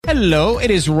Hello, it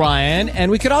is Ryan,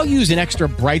 and we could all use an extra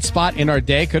bright spot in our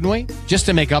day, couldn't we? Just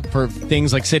to make up for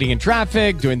things like sitting in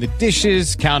traffic, doing the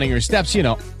dishes, counting your steps, you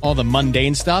know, all the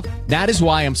mundane stuff. That is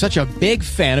why I'm such a big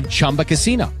fan of Chumba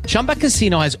Casino. Chumba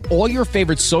Casino has all your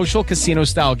favorite social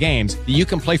casino-style games that you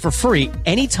can play for free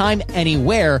anytime,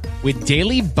 anywhere with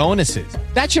daily bonuses.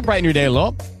 That should brighten your day a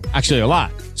little. Actually, a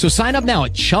lot. So sign up now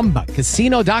at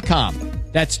ChumbaCasino.com.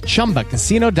 That's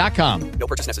ChumbaCasino.com. No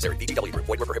purchase necessary. VGW Group.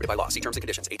 Void where prohibited by law. See terms and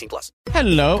conditions. 18+.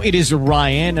 Hello, it is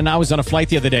Ryan, and I was on a flight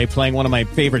the other day playing one of my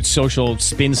favorite social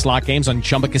spin slot games on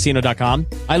ChumbaCasino.com.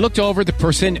 I looked over at the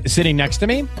person sitting next to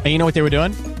me, and you know what they were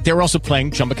doing? They were also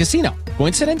playing Chumba Casino.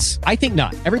 Coincidence? I think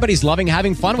not. Everybody's loving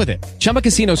having fun with it. Chumba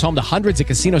Casino is home to hundreds of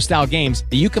casino-style games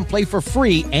that you can play for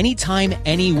free anytime,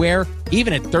 anywhere,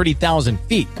 even at 30,000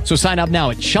 feet. So sign up now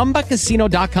at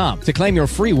ChumbaCasino.com to claim your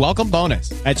free welcome bonus.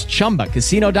 That's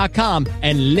ChumbaCasino.com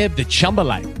and live the Chumba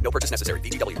life. No purchase necessary.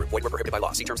 VGW Group. Void where prohibited by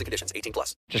law. See terms and conditions.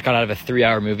 18+. Just got out of a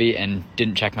 3-hour movie and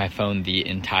didn't check my phone the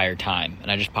entire time.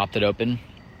 And I just popped it open.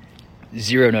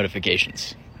 0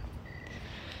 notifications.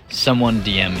 Someone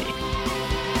DM me.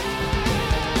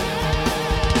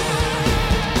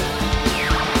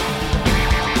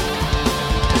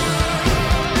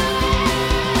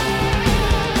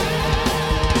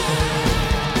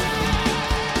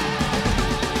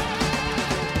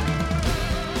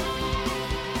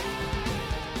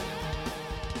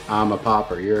 I'm a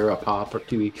popper. You're a popper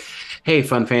too. Hey,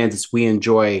 fun fans, it's We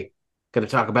Enjoy. Going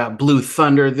to talk about Blue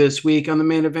Thunder this week on the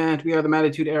main event. We are the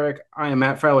Mattitude Eric. I am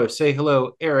Matt Fowler. Say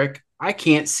hello, Eric. I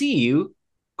can't see you.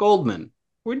 Goldman.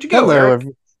 Where'd you go, hello, Eric?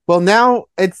 Well, now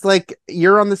it's like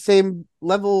you're on the same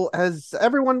level as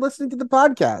everyone listening to the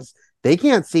podcast. They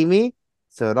can't see me,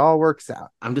 so it all works out.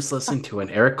 I'm just listening to an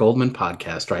Eric Goldman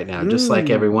podcast right now, just like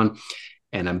everyone,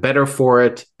 and I'm better for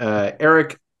it.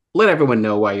 Eric, let everyone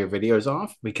know why your video is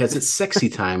off, because it's sexy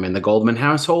time in the Goldman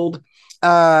household.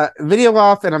 Video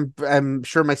off, and I'm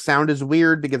sure my sound is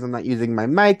weird because I'm not using my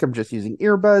mic. I'm just using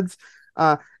earbuds.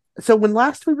 So when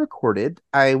last we recorded,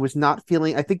 I was not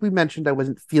feeling, I think we mentioned I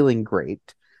wasn't feeling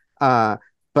great.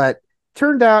 But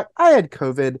turned out I had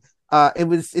COVID.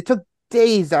 It took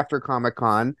days after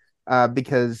Comic-Con,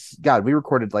 because God, we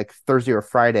recorded like Thursday or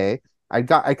Friday. I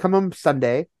come home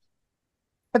Sunday.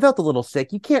 I felt a little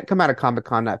sick. You can't come out of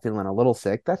Comic-Con not feeling a little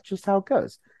sick. That's just how it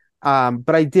goes.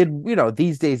 But I did,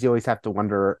 these days you always have to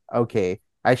wonder, okay,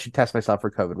 I should test myself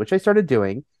for COVID, which I started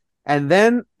doing. And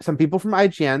then some people from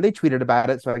IGN, they tweeted about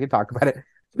it, so I could talk about it.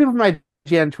 Some people from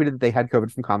IGN tweeted that they had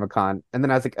COVID from Comic-Con. And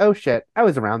then I was like, oh shit, I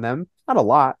was around them. Not a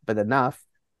lot, but enough.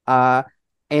 And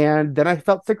then I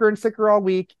felt sicker and sicker all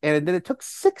week. And then it took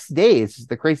 6 days, is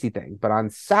the crazy thing. But on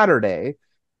Saturday,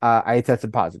 I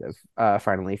tested positive,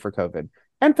 finally, for COVID.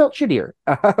 And felt shittier.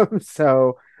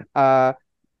 So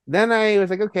then I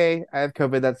was like, okay, I have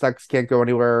COVID. That sucks. Can't go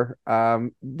anywhere.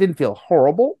 Didn't feel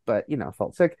horrible, but,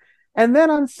 felt sick. And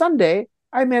then on Sunday,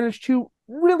 I managed to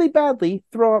really badly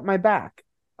throw up my back,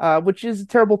 which is a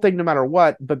terrible thing no matter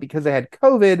what. But because I had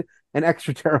COVID, an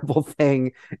extra terrible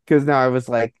thing, because now I was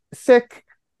like sick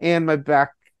and my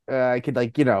back, I could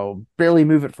barely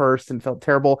move at first and felt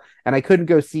terrible. And I couldn't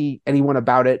go see anyone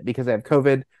about it because I have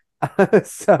COVID.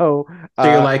 So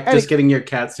you're like just getting your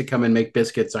cats to come and make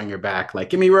biscuits on your back, like,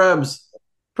 give me rubs.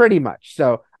 Pretty much.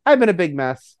 So I've been a big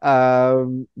mess.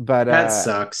 But that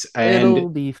sucks. It'll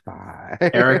And be fine.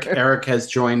 Eric has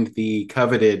joined the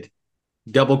coveted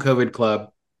double COVID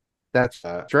club. That's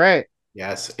right.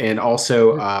 Yes. And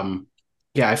also,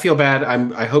 I feel bad.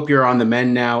 I hope you're on the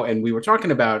mend now. And we were talking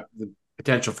about the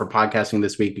potential for podcasting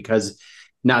this week, because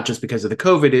not just because of the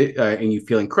COVID and you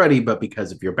feeling cruddy, but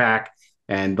because of your back.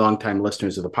 And longtime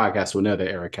listeners of the podcast will know that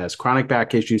Eric has chronic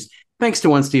back issues, thanks to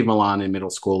one Steve Milan in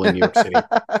middle school in New York City.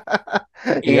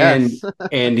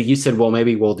 And you said, well,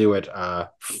 maybe we'll do it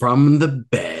from the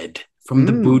bed, from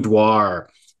the boudoir.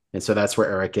 And so that's where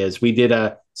Eric is.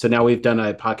 So now we've done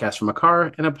a podcast from a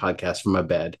car and a podcast from a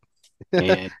bed.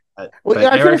 And but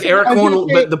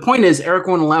the point is, Eric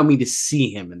won't allow me to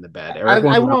see him in the bed.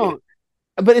 I won't.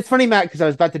 But it's funny, Matt, because I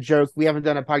was about to joke, we haven't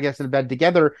done a podcast in bed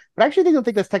together, but I actually don't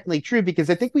think that's technically true, because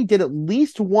I think we did at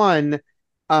least one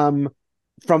from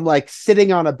like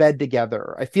sitting on a bed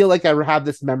together. I feel like I have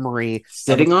this memory.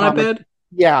 Sitting on a bed?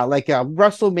 Yeah, like a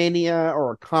WrestleMania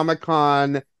or a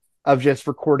Comic-Con of just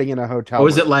recording in a hotel.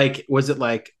 Was it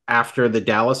like after the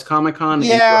Dallas Comic-Con?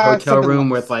 Yeah. In your hotel room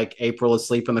with like April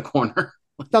asleep in the corner?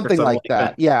 Something like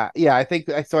that. Yeah. I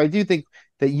think so. I do think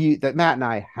that Matt and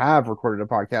I have recorded a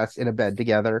podcast in a bed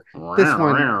together. This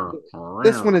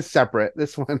one is separate.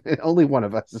 This one, only one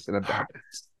of us is in a bed.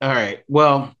 All right.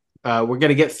 Well, we're going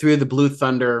to get through the Blue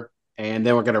Thunder, and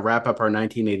then we're going to wrap up our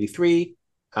 1983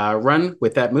 run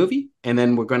with that movie, and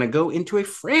then we're going to go into a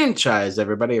franchise.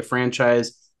 Everybody, a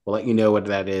franchise. We'll let you know what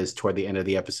that is toward the end of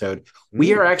the episode.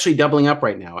 We are actually doubling up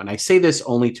right now, and I say this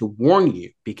only to warn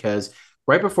you because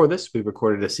right before this, we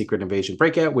recorded a Secret Invasion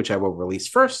Breakout, which I will release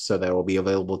first, so that will be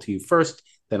available to you first.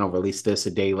 Then I'll release this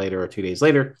a day later or 2 days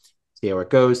later. See how it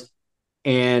goes.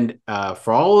 And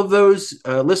for all of those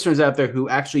listeners out there who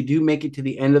actually do make it to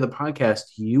the end of the podcast,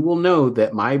 you will know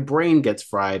that my brain gets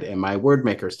fried and my word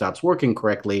maker stops working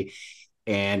correctly,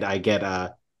 and I get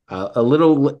a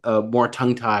little more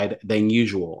tongue-tied than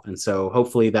usual. And so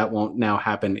hopefully that won't now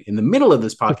happen in the middle of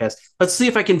this podcast. Let's see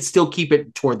if I can still keep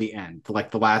it toward the end, like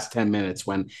the last 10 minutes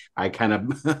when I kind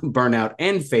of burn out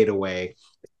and fade away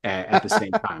at the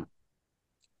same time.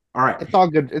 All right. It's all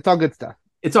good. It's all good stuff.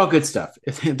 It's all good stuff.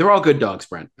 They're all good dogs,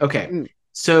 Brent. Okay.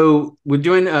 So we're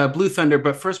doing Blue Thunder,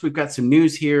 but first we've got some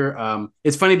news here.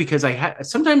 It's funny because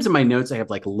sometimes in my notes I have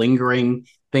like lingering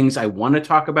things I want to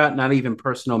talk about, not even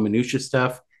personal minutia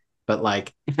stuff, but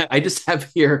like I just have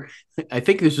here. I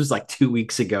think this was like 2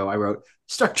 weeks ago. I wrote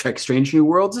Star Trek: Strange New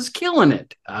Worlds is killing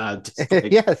it, just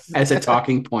like, yes, as a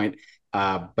talking point.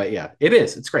 But yeah, it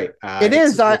is. It's great. It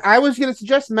is. I was going to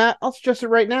suggest, Matt. I'll suggest it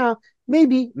right now.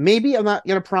 Maybe I'm not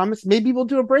going to promise. Maybe we'll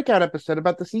do a breakout episode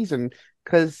about the season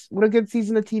because what a good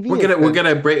season of TV.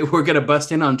 We're gonna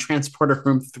bust in on Transporter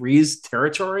Room 3's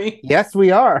territory. Yes,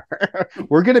 we are.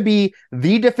 We're gonna be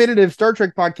the definitive Star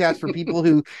Trek podcast for people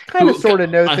who kind of sort of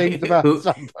know things about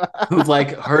stuff. Who've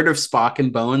like heard of Spock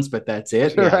and Bones, but that's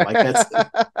it. Yeah, like that's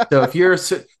so. If you're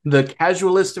the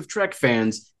casualist of Trek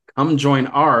fans, come join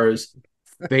ours.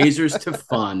 Phasers to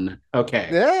fun. Okay.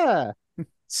 Yeah.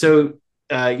 So.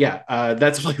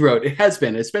 That's what I wrote. It has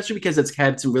been, especially because it's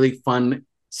had some really fun,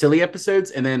 silly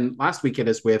episodes. And then last week it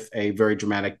is with a very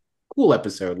dramatic, cool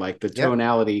episode. Like the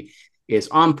tonality is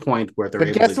on point where they're but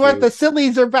able guess to what? The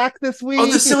sillies are back this week. Oh,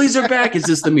 the sillies are back. Is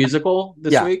this the musical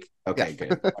this week? Okay,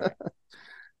 good. Right.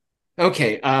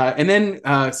 Okay. And then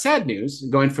sad news,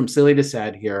 going from silly to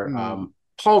sad here.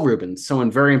 Paul Reubens,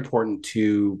 someone very important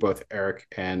to both Eric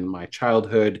and my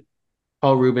childhood.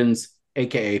 Paul Reubens,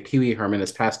 aka Pee Wee Herman,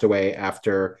 has passed away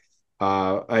after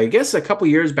I guess a couple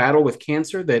years battle with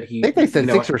cancer that he I think they said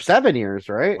 6 or 7 years,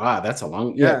 right? Wow, that's a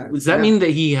long Does that mean that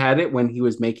he had it when he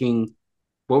was making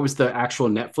what was the actual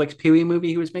Netflix Pee Wee movie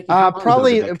he was making?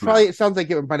 Probably it sounds like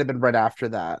it might have been right after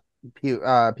that. Pee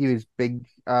Wee's Big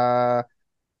Holiday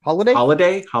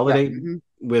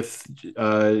with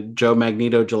Joe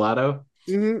Magneto Gelato.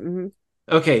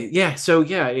 Okay, yeah, so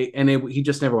he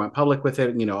just never went public with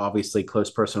it. You know, obviously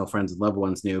close personal friends and loved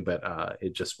ones knew, but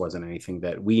it just wasn't anything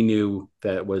that we knew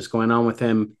that was going on with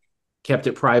him. Kept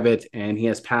it private, and he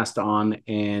has passed on.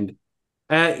 And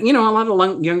a lot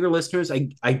of younger listeners,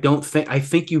 I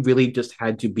think you really just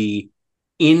had to be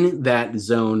in that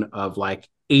zone of like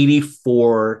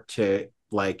 84 to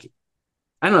like,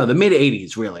 I don't know, the mid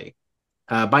 80s, really.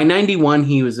 By 91,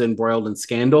 he was embroiled in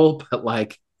scandal, but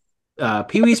like,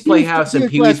 Pee-wee's Playhouse and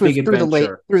Pee-wee's Big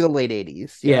Adventure through the late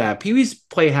 80s. Yeah, Pee-wee's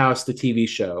Playhouse, the TV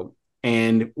show,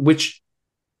 and which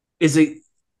is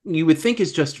you would think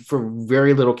is just for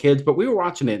very little kids, but we were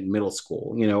watching it in middle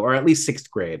school, or at least 6th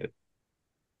grade.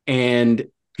 And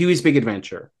Pee-wee's Big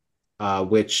Adventure,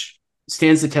 which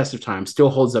stands the test of time, still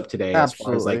holds up today.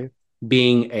 Absolutely. As far as like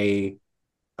being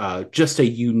just a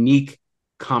unique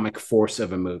comic force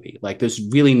of a movie. Like there's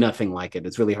really nothing like it.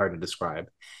 It's really hard to describe.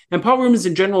 And Paul Reubens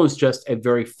in general is just a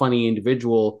very funny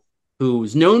individual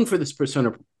who's known for this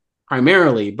persona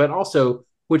primarily, but also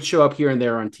would show up here and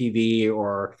there on TV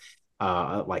or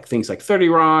like things like 30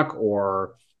 Rock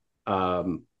or I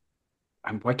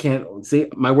can't see,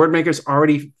 my word maker's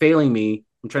already failing me.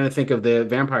 I'm trying to think of the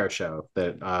vampire show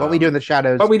that What We Do in the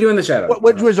Shadows. What We Do in the Shadows.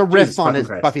 Which was a riff on his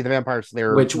Buffy the Vampire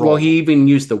Slayer. He even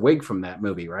used the wig from that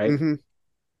movie, right? Mm-hmm.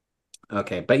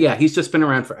 Okay, but yeah, he's just been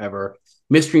around forever.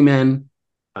 Mystery Men,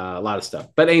 a lot of stuff.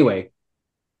 But anyway,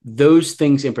 those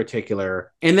things in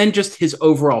particular, and then just his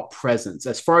overall presence,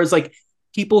 as far as like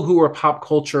people who were pop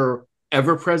culture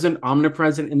ever present,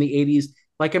 omnipresent in the 80s,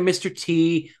 like a Mr.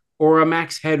 T or a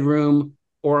Max Headroom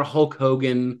or a Hulk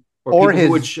Hogan or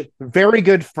his very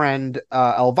good friend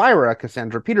Elvira,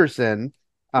 Cassandra Peterson.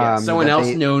 Someone else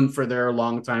known for their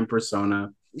longtime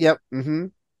persona. Yep. Mm-hmm.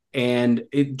 And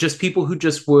just people who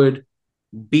just would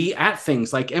be at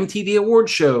things like MTV award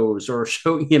shows or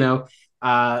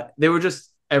they were just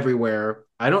everywhere.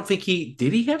 I don't think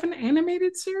did he have an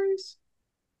animated series?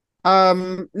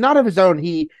 Not of his own.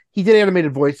 He did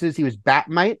animated voices. He was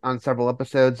Batmite on several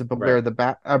episodes of Batman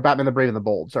the Brave and the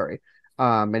Bold. Sorry.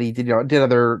 And he did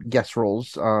other guest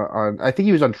roles on. I think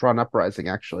he was on Tron Uprising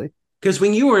actually. Because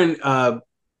when you were in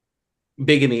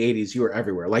big in the 80s, you were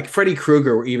everywhere. Like Freddy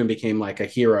Krueger even became like a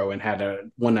hero and had a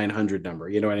 1-900 number.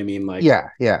 You know what I mean? Like, Yeah.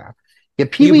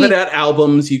 Pee you put Wee. out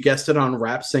albums, you guessed it on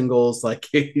rap singles, like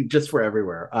just were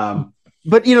everywhere.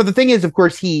 But the thing is, of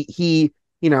course, he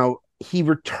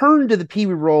returned to the Pee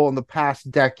Wee role in the past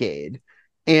decade,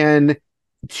 and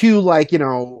to He did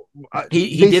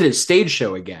basically his stage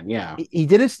show again. Yeah. he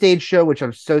did a stage show, which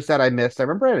I'm so sad I missed. I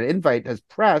remember I had an invite as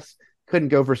press, couldn't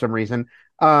go for some reason.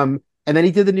 And then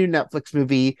he did the new Netflix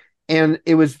movie, and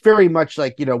it was very much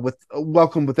like, with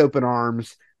welcome with open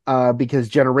arms. Because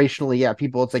generationally, yeah,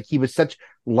 people, it's like he was such,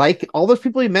 like all those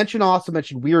people you mentioned. Also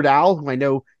mentioned Weird Al, who I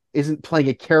know isn't playing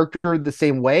a character the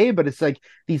same way, but it's like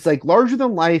these like larger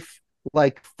than life,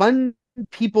 like fun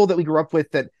people that we grew up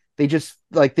with, that they just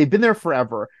like they've been there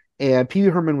forever. And Pee Wee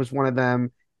Herman was one of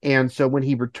them. And so when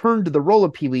he returned to the role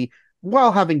of Pee Wee,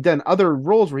 while having done other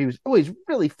roles where he was always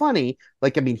really funny,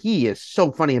 like, I mean, he is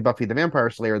so funny in Buffy the Vampire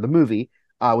Slayer, the movie,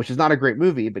 which is not a great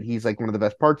movie, but he's like one of the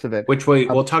best parts of it. Which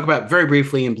we'll talk about very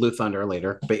briefly in Blue Thunder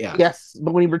later. But yeah. Yes,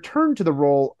 but when he returned to the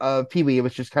role of Pee Wee, it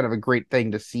was just kind of a great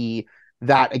thing to see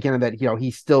that again, that he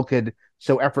still could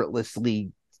so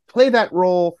effortlessly play that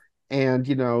role, and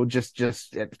just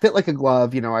it fit like a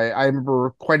glove. I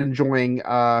remember quite enjoying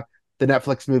the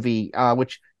Netflix movie,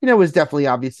 which was definitely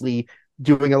obviously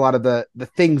doing a lot of the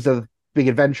things of Big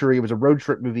Adventure. It was a road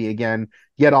trip movie again,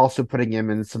 yet also putting him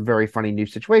in some very funny new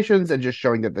situations and just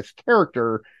showing that this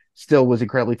character still was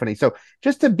incredibly funny. So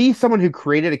just to be someone who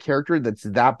created a character that's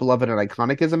that beloved and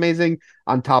iconic is amazing.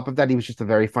 On top of that, he was just a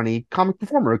very funny comic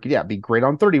performer who could, be great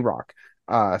on 30 Rock.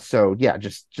 So yeah,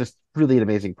 just really an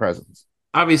amazing presence.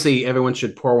 Obviously, everyone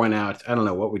should pour one out. I don't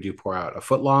know, what would you pour out? A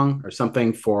foot long or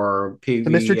something for Pee Wee? The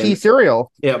Mr. T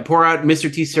cereal. Yeah, pour out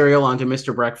Mr. T cereal onto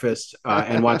Mr. Breakfast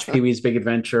and watch Pee Wee's Big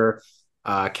Adventure.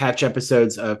 Catch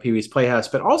episodes of Pee Wee's Playhouse,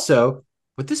 but also,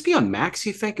 would this be on Max,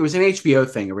 you think? It was an HBO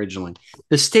thing originally.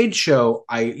 The stage show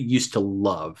I used to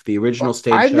love. The original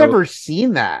stage show. I've never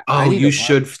seen that. Oh, you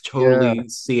should totally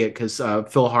see it, because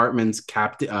Phil Hartman's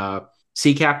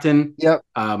Sea Captain. Yep.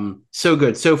 So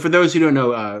good. So for those who don't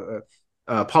know,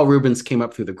 Paul Reubens came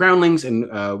up through the Groundlings,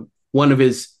 and one of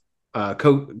his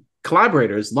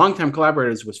collaborators, longtime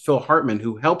collaborators, was Phil Hartman,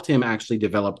 who helped him actually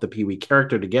develop the Pee Wee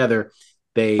character together.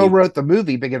 They co-wrote the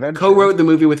movie Big Adventure. Co-wrote the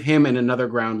movie with him and another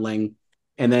Groundling,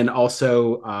 and then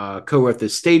also co-wrote the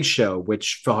stage show,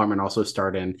 which Phil Hartman also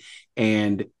starred in,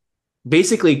 and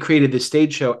basically created the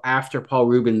stage show after Paul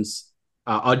Reubens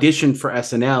auditioned for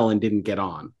SNL and didn't get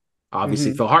on.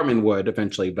 Obviously, Phil Hartman would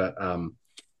eventually, but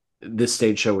this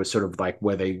stage show was sort of like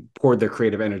where they poured their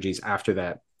creative energies after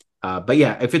that. But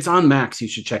yeah, if it's on Max, you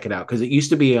should check it out, because it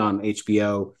used to be on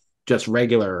HBO, just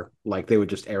regular, like they would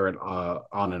just air it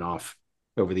on and off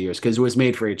over the years, because it was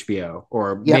made for HBO,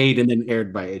 or made and then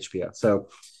aired by HBO. So,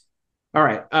 all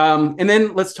right. And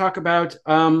then let's talk about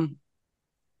some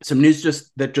news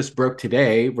that just broke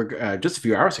today, just a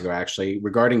few hours ago, actually,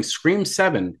 regarding Scream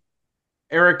 7.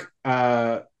 Eric,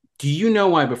 do you know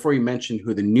why, before you mention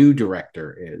who the new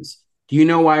director is, do you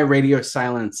know why Radio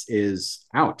Silence is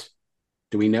out?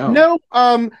 Do we know? No.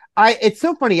 It's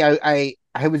so funny. I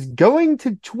was going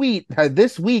to tweet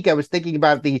this week. I was thinking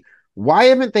about why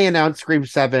haven't they announced Scream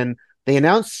 7? They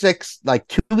announced 6 like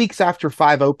 2 weeks after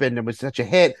 5 opened and was such a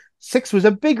hit. 6 was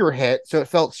a bigger hit, so it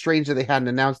felt strange that they hadn't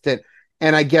announced it.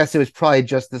 And I guess it was probably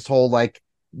just this whole like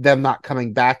them not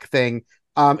coming back thing.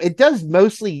 It does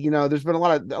mostly, there's been a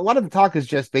lot of the talk is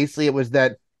just basically it was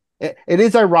that it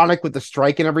is ironic with the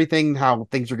strike and everything, how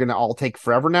things are going to all take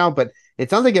forever now. But it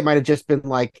sounds like it might have just been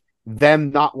like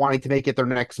them not wanting to make it their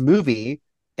next movie,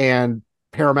 and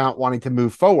Paramount wanting to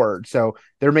move forward. So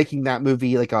they're making that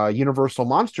movie like a Universal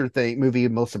monster movie.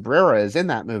 Melissa Barrera is in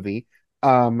that movie.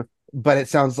 But it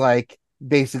sounds like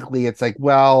basically it's like,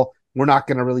 well, we're not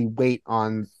going to really wait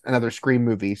on another Scream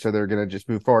movie, so they're going to just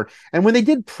move forward. And when they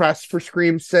did press for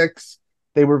Scream 6,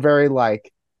 they were very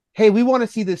like, hey, we want to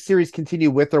see this series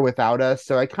continue with or without us.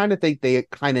 So I kind of think they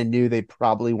kind of knew they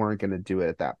probably weren't going to do it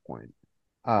at that point.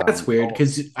 That's weird,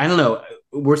 because I don't know,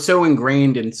 we're so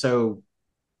ingrained and so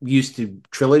used to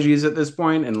trilogies at this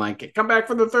point, and like, come back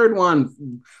for the third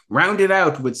one, round it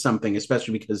out with something,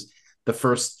 especially because the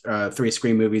first 3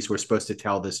 Scream movies were supposed to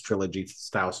tell this trilogy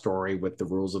style story with the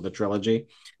rules of the trilogy.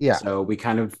 Yeah. So we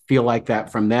kind of feel like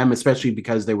that from them, especially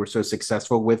because they were so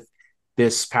successful with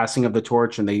this passing of the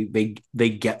torch, and they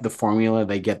get the formula,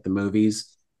 they get the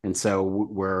movies. And so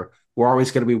we're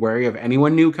always going to be wary of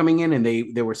anyone new coming in, and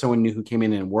they were someone new who came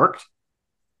in and worked.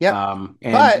 Yep.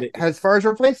 And But as far as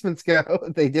replacements go,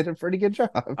 they did a pretty good job.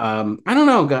 I don't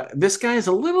know. This guy is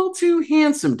a little too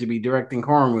handsome to be directing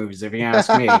horror movies, if you ask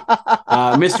me.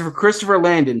 Mr. Christopher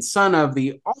Landon, son of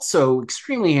the also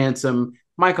extremely handsome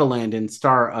Michael Landon,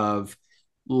 star of,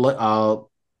 I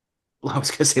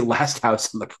was going to say Last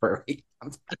House on the Prairie.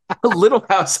 Little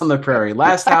House on the Prairie.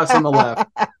 Last House on the Left.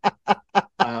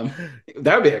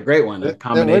 That would be a great one. A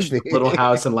combination of Little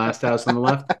House and Last House on the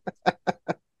Left.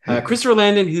 Christopher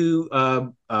Landon, who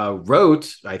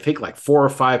wrote, I think, like 4 or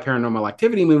 5 Paranormal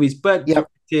Activity movies, but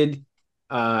directed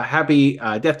Happy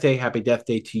Death Day, Happy Death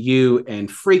Day to You, and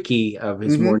Freaky of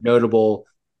his more notable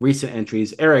recent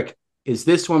entries. Eric, is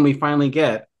this when we finally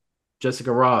get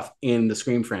Jessica Roth in the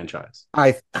Scream franchise?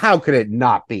 How could it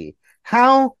not be?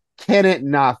 How can it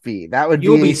not be? That would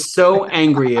You'll be so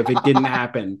angry if it didn't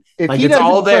happen. If it's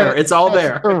all there. It's all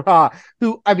there. Roth,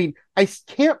 who, I mean, I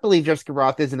can't believe Jessica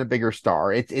Roth isn't a bigger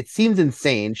star. It seems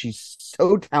insane. She's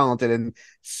so talented and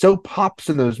so pops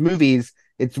in those movies.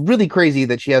 It's really crazy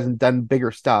that she hasn't done bigger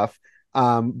stuff.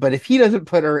 But if he doesn't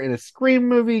put her in a Scream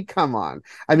movie, come on.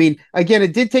 I mean, again,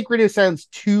 it did take Radio Silence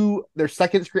to their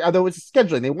second Scream, although it's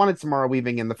scheduling. They wanted Samara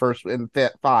Weaving in the first in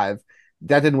 5.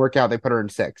 That didn't work out. They put her in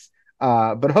 6.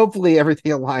 But hopefully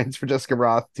everything aligns for Jessica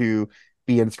Roth to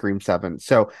be in Scream 7.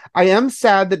 So I am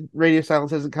sad that Radio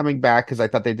Silence isn't coming back, because I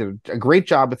thought they did a great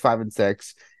job with 5 and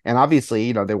 6. And obviously,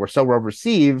 you know, they were so well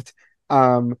received.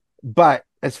 But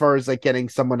as far as like getting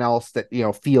someone else that, you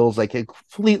know, feels like a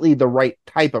completely the right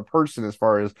type of person as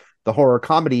far as the horror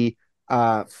comedy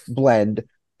blend,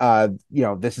 you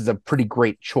know, this is a pretty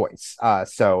great choice.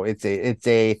 So it's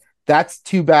a that's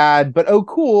too bad, but oh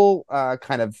cool,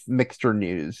 kind of mixture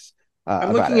news.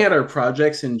 I'm looking at her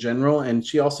projects in general, and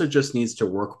she also just needs to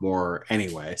work more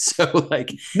anyway. So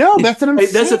like, no, that's what I'm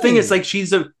saying. That's the thing. It's like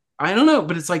I don't know,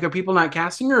 but it's like, are people not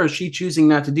casting her, or is she choosing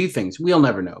not to do things? We'll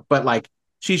never know. But like,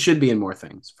 she should be in more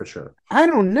things for sure. I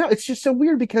don't know. It's just so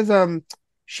weird because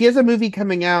she has a movie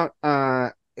coming out.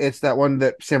 It's that one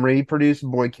that Sam Raimi produced,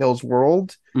 Boy Kills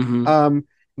World. Mm-hmm.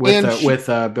 With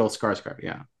Bill Skarsgård,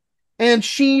 yeah. And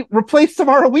she replaced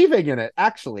Samara Weaving in it,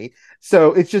 actually.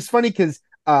 So it's just funny because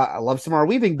I love Samara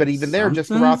Weaving, but even there,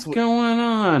 Jessica Roth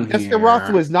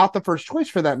was not the first choice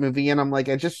for that movie, and I'm like,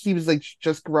 it just seems like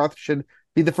Jessica Roth should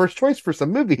be the first choice for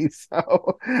some movies.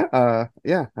 So,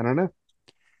 yeah, I don't know.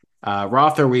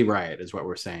 Roth or We Riot is what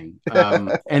we're saying, and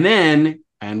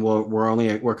we're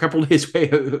a couple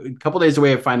days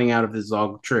away of finding out if this is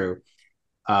all true.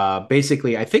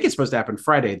 Basically, I think it's supposed to happen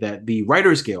Friday that the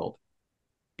Writers Guild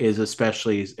is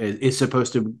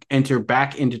supposed to enter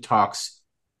back into talks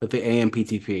with the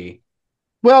AMPTP.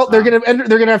 Well, they're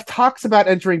gonna have talks about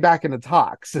entering back into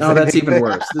talks. No, that's even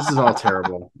worse. This is all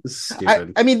terrible. This is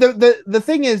stupid. I mean, the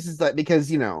thing is that because,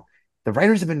 you know, the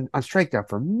writers have been on strike now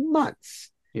for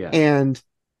months. Yeah. And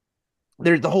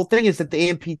the whole thing is that the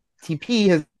AMPTP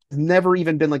has never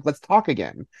even been like, let's talk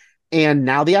again. And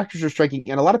now the actors are striking.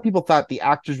 And a lot of people thought the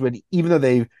actors would, even though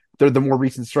they're the more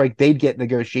recent strike, they'd get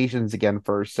negotiations again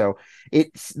first. So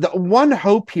it's the one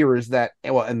hope here is that,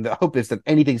 and the hope is that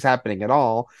anything's happening at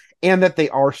all, and that they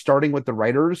are starting with the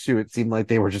writers, who it seemed like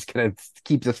they were just going to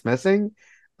keep dismissing.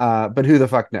 But who the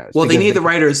fuck knows? Well, they need the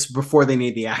writers before they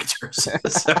need the actors.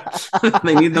 So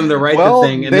they need them to write the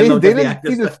thing, and then they'll get the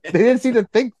actors. They didn't seem to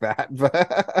think that,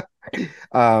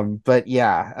 but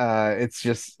yeah, it's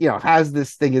just, you know, as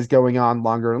this thing is going on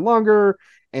longer and longer,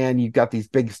 and you've got these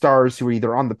big stars who are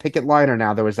either on the picket line, or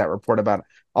now there was that report about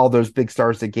all those big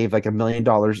stars that gave like $1 million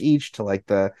each to like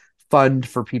the fund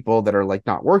for people that are like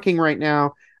not working right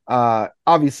now.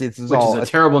 Obviously this is a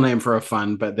terrible name for a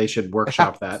fund, but they should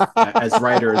workshop that as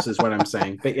writers is what I'm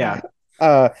saying. But yeah,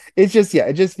 it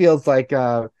just feels like,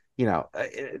 you know,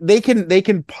 they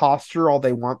can posture all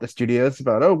they want, the studios,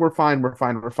 about, oh, we're fine,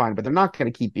 but they're not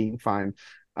going to keep being fine.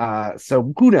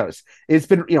 So who knows? It's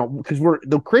been, you know, because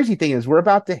the crazy thing is we're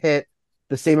about to hit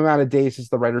the same amount of days as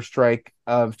the writer's strike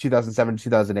of 2007 to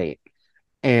 2008.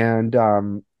 And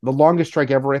the longest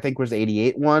strike ever, I think, was the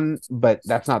 88 one, but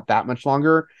that's not that much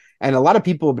longer. And a lot of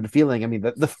people have been feeling, I mean,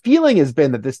 the feeling has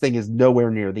been that this thing is nowhere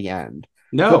near the end.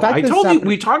 No, I told you,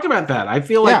 we talked about that. I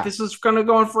feel like this is going to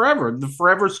go on forever. The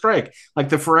forever strike, like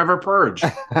the forever purge.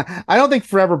 I don't think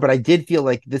forever, but I did feel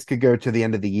like this could go to the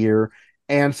end of the year.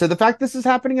 And so the fact this is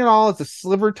happening at all, it's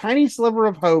a tiny sliver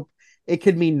of hope. It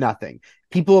could mean nothing.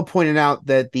 People have pointed out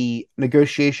that the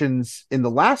negotiations in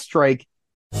the last strike.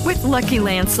 With Lucky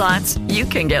Land Slots, you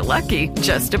can get lucky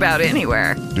just about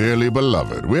anywhere. Dearly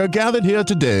beloved, we are gathered here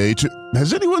today to...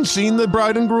 Has anyone seen the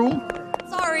bride and groom?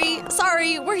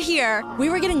 Sorry, we're here. We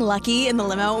were getting lucky in the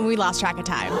limo and we lost track of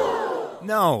time.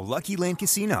 No, Lucky Land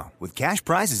Casino, with cash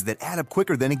prizes that add up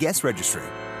quicker than a guest registry.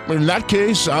 In that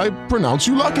case, I pronounce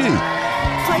you lucky.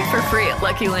 Play for free at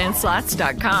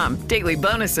LuckyLandSlots.com. Daily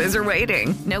bonuses are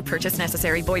waiting. No purchase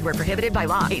necessary. Void where prohibited by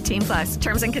law. 18 plus.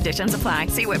 Terms and conditions apply.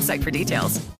 See website for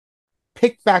details.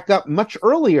 Picked back up much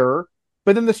earlier,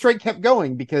 but then the strike kept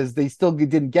going because they still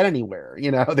didn't get anywhere.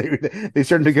 They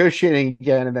started negotiating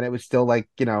again, and then it was still like,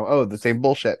 the same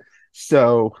bullshit.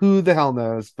 So who the hell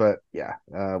knows? But yeah,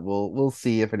 we'll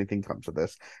see if anything comes of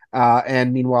this.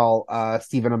 And meanwhile,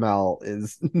 Stephen Amell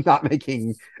is not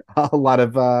making a lot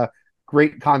of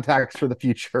great contacts for the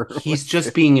future. He's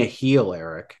just being a heel,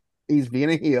 Eric. He's being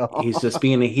a heel. He's just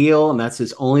being a heel, and that's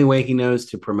his only way he knows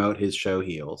to promote his show,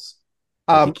 Heels.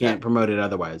 He can't promote it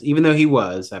otherwise, even though he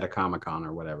was at a Comic-Con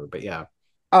or whatever. But yeah.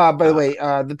 By the way,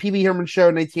 the PB Herman Show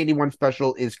 1981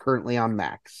 special is currently on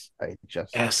Max. I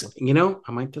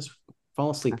might just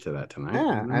fall asleep to that tonight.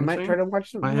 Yeah, I might try to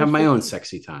watch some. I have my own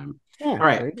sexy time. Yeah. All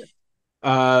right.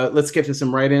 Let's get to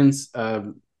some write-ins.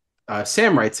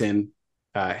 Sam writes in,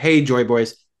 "Hey, Joy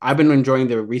Boys. I've been enjoying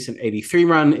the recent 83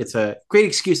 run. It's a great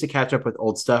excuse to catch up with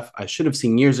old stuff I should have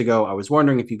seen years ago. I was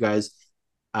wondering if you guys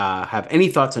have any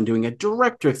thoughts on doing a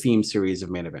director theme series of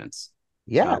main events."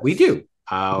 Yeah, we do.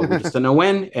 We just don't know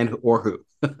when or who,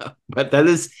 but that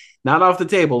is not off the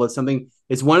table.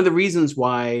 It's one of the reasons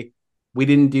why we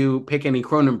didn't pick any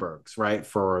Cronenbergs, right,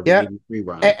 for the 83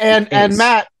 run. And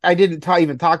Matt, I didn't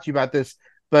even talk to you about this,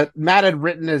 but Matt had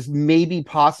written as maybe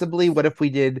possibly what if we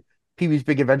did Pee-wee's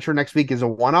Big Adventure next week as a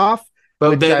one-off.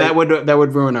 But that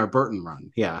would ruin our Burton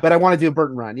run. Yeah, but I want to do a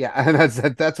Burton run. Yeah, and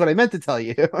that's what I meant to tell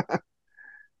you.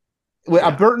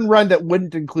 A Burton run that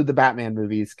wouldn't include the Batman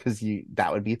movies, because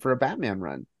that would be for a Batman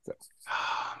run. So.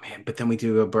 Oh man, but then we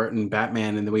do a Burton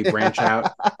Batman, and then we branch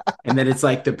out, and then it's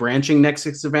like the branching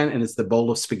Nexus event, and it's the bowl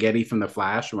of spaghetti from the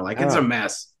Flash, and we're like, it's a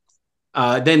mess.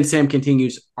 Then Sam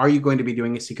continues, "Are you going to be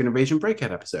doing a Secret Invasion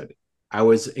Breakout episode?" I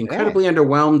was incredibly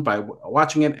underwhelmed by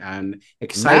watching it and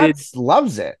excited. Matt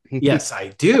loves it. Yes, I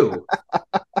do.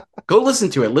 Go listen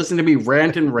to it. Listen to me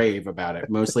rant and rave about it.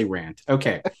 Mostly rant.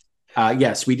 Okay.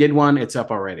 Yes, we did one. It's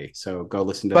up already, so go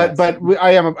listen to that. But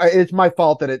it's my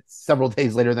fault that it's several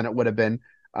days later than it would have been.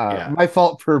 My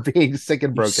fault for being sick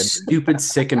and broken. Stupid,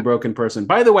 sick and broken person.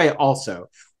 By the way, also,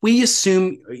 we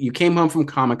assume you came home from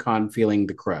Comic-Con feeling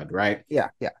the crud, right? Yeah.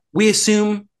 We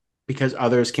assume because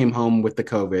others came home with the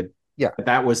COVID. Yeah,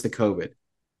 that was the COVID.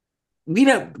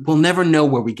 We'll never know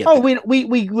where we get. Oh, we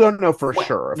don't know for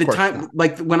sure. The time,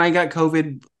 like when I got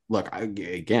COVID. Look,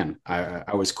 I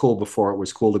was cool before it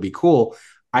was cool to be cool.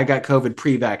 I got COVID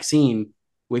pre-vaccine,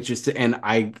 and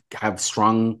I have a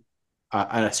strong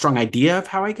idea of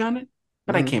how I got it,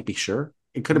 but I can't be sure.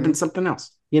 It could have been something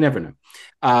else. You never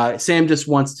know. Sam just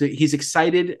he's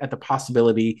excited at the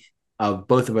possibility of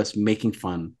both of us making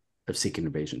fun of Secret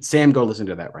Invasion. Sam, go listen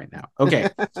to that right now. Okay.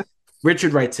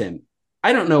 Richard writes in,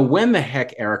 "I don't know when the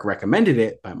heck Eric recommended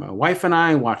it, but my wife and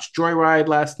I watched Joyride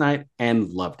last night and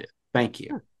loved it. Thank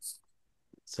you."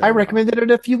 So, I recommended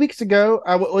it a few weeks ago.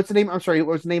 What's the name? I'm sorry.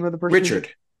 What was the name of the person?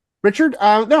 Richard.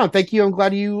 No, thank you. I'm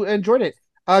glad you enjoyed it.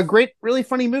 Great, really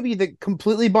funny movie that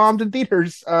completely bombed in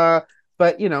theaters.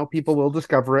 But people will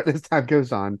discover it as time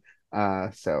goes on.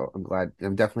 So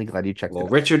I'm definitely glad you checked it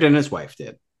out. Richard and his wife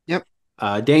did. Yep.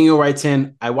 Daniel writes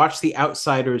in, "I watched The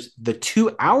Outsiders, the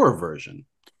 2-hour version."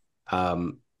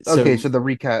 So the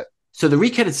recut. So the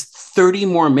recut is 30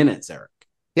 more minutes, Eric.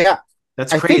 Yeah.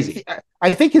 That's crazy.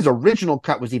 I think his original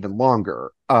cut was even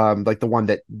longer. Like the one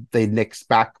that they nixed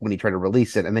back when he tried to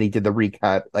release it, and then he did the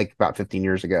recut like about 15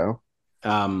 years ago.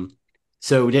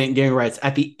 So Daniel writes,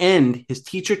 "At the end, his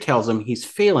teacher tells him he's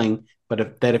failing,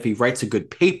 but that if he writes a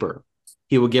good paper,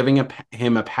 he will give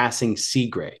him a passing C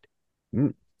grade."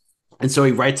 Mm. And so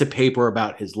he writes a paper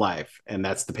about his life, and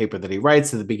that's the paper that he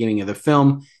writes at the beginning of the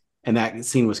film. And that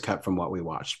scene was cut from what we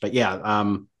watched. But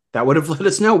yeah, that would have let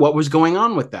us know what was going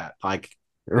on with that. Like,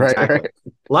 right.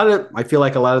 I feel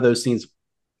like a lot of those scenes,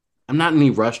 I'm not in any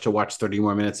rush to watch 30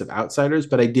 more minutes of Outsiders,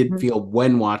 but I did feel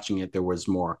when watching it, there was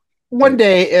more. One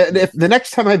day, if the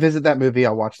next time I visit that movie,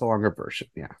 I'll watch the longer version.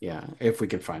 Yeah. Yeah. If we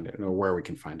can find it or where we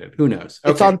can find it. Who knows?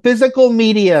 Okay. It's on physical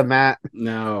media, Matt.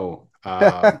 No.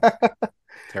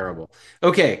 Terrible.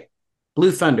 Okay.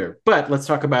 Blue Thunder. But let's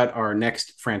talk about our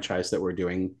next franchise that we're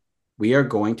doing. We are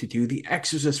going to do the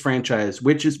Exorcist franchise,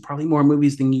 which is probably more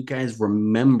movies than you guys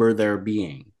remember there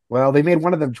being. Well, they made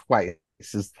one of them twice.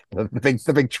 This is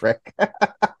the big trick.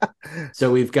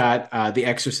 So we've got The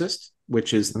Exorcist,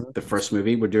 which is the first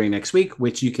movie we're doing next week,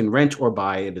 which you can rent or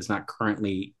buy. It is not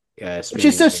currently which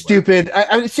is so stupid.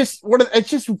 It's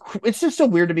just so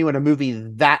weird to me when a movie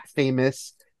that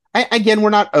famous. Again, we're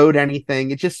not owed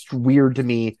anything. It's just weird to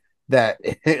me that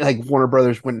like Warner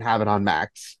Brothers wouldn't have it on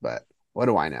Max, but what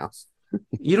do I know?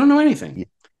 You don't know anything.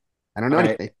 I don't know All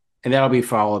right. anything. And that'll be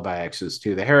followed by Exorcist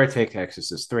 2, The Heretic,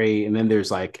 Exorcist 3. And then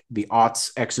there's like the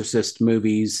aughts Exorcist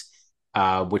movies,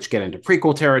 which get into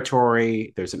prequel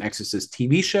territory. There's an Exorcist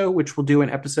TV show, which we'll do an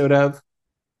episode of,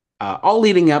 all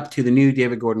leading up to the new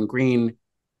David Gordon Green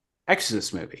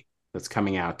Exorcist movie that's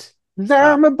coming out.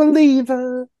 I'm a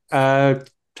believer.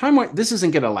 Time this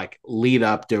isn't gonna like lead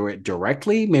up to it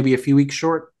directly. Maybe a few weeks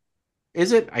short.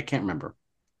 Is it? I can't remember.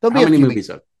 There'll How be a many few movies?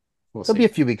 weeks. We'll There'll see. be a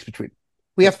few weeks between.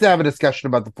 We have to have a discussion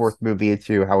about the fourth movie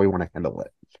too, how we want to handle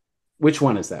it. Which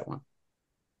one is that one?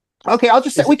 Okay, I'll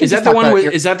just say Is that the one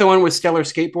with is that the one with Stellar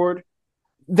Skateboard?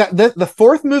 The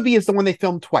fourth movie is the one they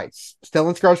filmed twice.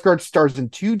 Stellan Skarsgård stars in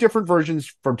two different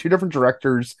versions from two different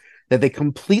directors that they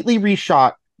completely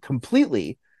reshot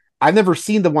completely. I've never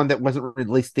seen the one that wasn't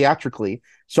released theatrically,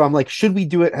 so I'm like, should we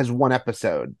do it as one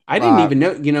episode? I didn't even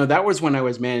know. You know, that was when I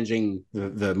was managing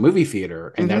the movie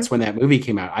theater, and that's when that movie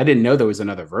came out. I didn't know there was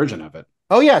another version of it.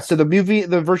 Oh yeah, so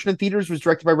the version in theaters was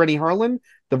directed by Rennie Harlan.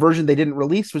 The version they didn't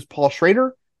release was Paul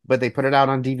Schrader, but they put it out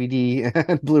on DVD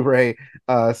and Blu-ray,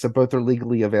 so both are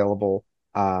legally available.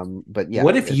 But yeah,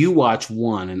 what if you watch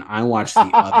one and I watch the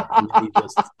other, and we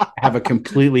just have a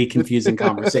completely confusing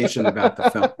conversation about the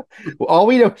film? Well, all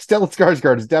we know is Stellan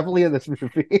Skarsgård is definitely in this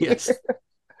movie. Yes.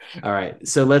 All right,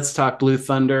 so let's talk Blue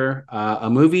Thunder, a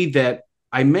movie that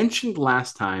I mentioned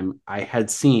last time I had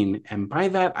seen, and by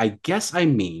that I guess I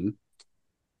mean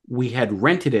we had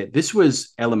rented it. This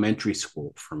was elementary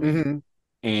school for me,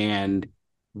 and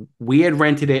we had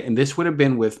rented it, and this would have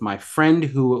been with my friend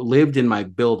who lived in my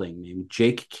building named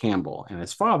Jake Campbell, and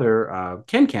his father,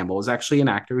 Ken Campbell, is actually an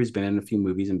actor who's been in a few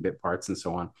movies and bit parts and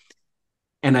so on.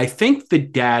 And I think the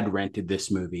dad rented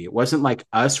this movie. It wasn't like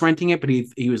us renting it, but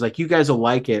he was like, you guys will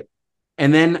like it.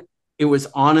 And then it was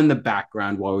on in the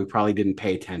background while we probably didn't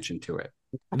pay attention to it.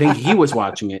 I think he was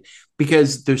watching it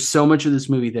because there's so much of this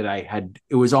movie that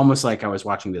it was almost like I was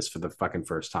watching this for the fucking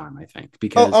first time, I think.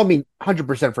 Because I mean,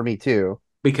 100% for me too.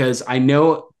 Because I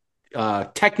know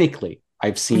technically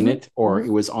I've seen it, or it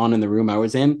was on in the room I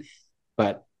was in,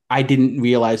 but I didn't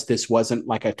realize this wasn't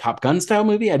like a Top Gun style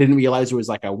movie. I didn't realize it was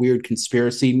like a weird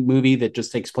conspiracy movie that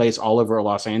just takes place all over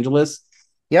Los Angeles.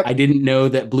 Yep. I didn't know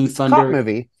that Blue Thunder Cop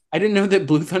movie. I didn't know that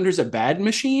Blue Thunder's a bad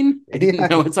machine. I didn't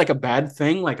know it's like a bad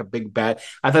thing, like a big bad.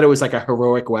 I thought it was like a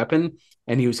heroic weapon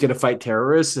and he was going to fight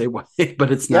terrorists,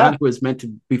 but it's not. It was meant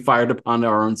to be fired upon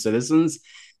our own citizens.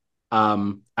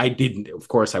 I didn't, of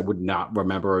course, I would not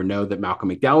remember or know that Malcolm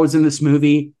McDowell was in this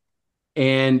movie.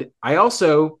 And I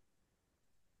also,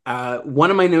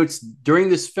 one of my notes during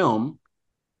this film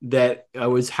that I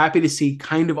was happy to see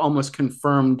kind of almost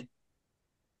confirmed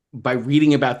by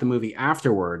reading about the movie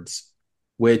afterwards,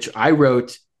 which I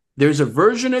wrote, there's a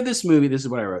version of this movie. This is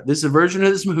what I wrote. This is a version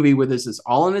of this movie where this is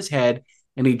all in his head.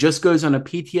 And he just goes on a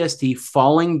PTSD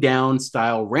falling down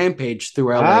style rampage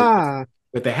through LA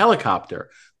with a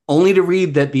helicopter, only to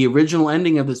read that the original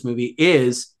ending of this movie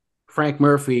is Frank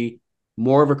Murphy,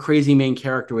 more of a crazy main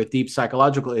character with deep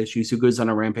psychological issues, who goes on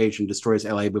a rampage and destroys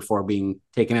LA before being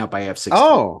taken out by F-16.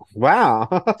 Oh, wow.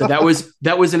 So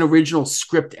that was an original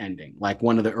script ending, like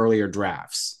one of the earlier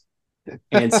drafts.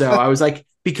 And so I was like,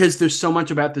 because there's so much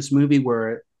about this movie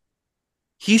where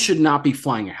he should not be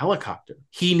flying a helicopter.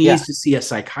 He needs to see a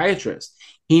psychiatrist.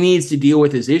 He needs to deal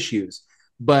with his issues.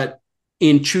 But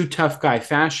in true tough guy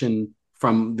fashion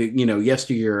from the,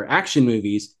 yesteryear action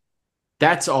movies,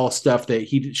 that's all stuff that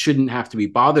he shouldn't have to be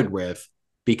bothered with,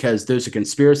 because there's a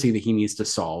conspiracy that he needs to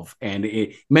solve. And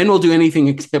men will do anything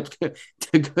except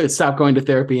to stop going to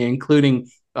therapy, including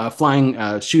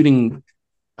shooting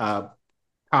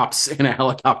cops in a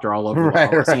helicopter all over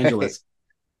Los Angeles.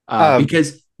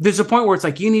 Because there's a point where it's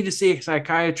like, you need to see a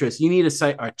psychiatrist, you need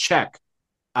a check.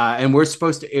 And we're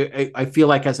supposed to, I feel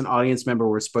like as an audience member,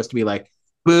 we're supposed to be like,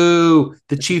 boo,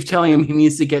 the chief telling him he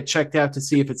needs to get checked out to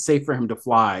see if it's safe for him to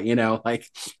fly, he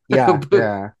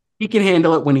can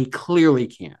handle it when he clearly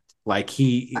can't. Like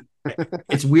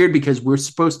it's weird because we're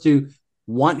supposed to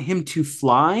want him to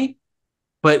fly,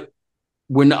 but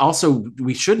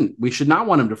we should not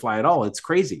want him to fly at all. It's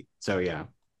crazy. So yeah.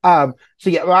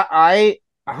 I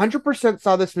 100%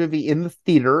 saw this movie in the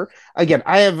theater. Again,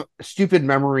 I have stupid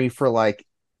memory for like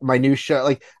my new show.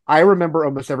 Like, I remember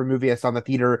almost every movie I saw in the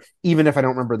theater, even if I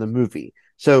don't remember the movie.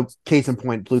 So case in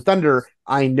point, Blue Thunder,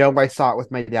 I know I saw it with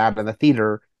my dad in the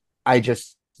theater. I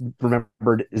just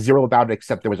remembered zero about it,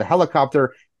 except there was a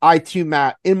helicopter. I too,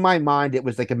 Matt, in my mind, it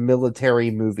was like a military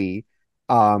movie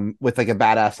with like a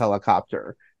badass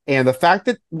helicopter. And the fact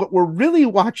that what we're really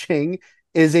watching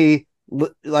is a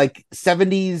like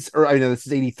 70s, or I know this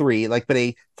is 83, like, but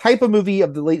a type of movie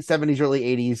of the late 70s, early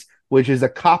 80s, which is a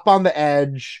cop on the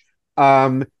edge,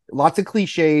 lots of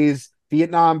cliches,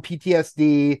 Vietnam,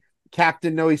 PTSD,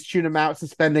 captain always chewing him out,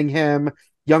 suspending him,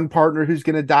 young partner who's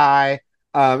going to die.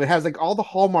 It has like all the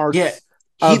hallmarks. Yeah.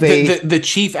 The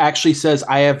chief actually says,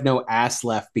 "I have no ass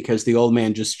left," because the old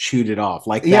man just chewed it off.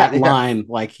 Like that line,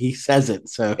 like he says it.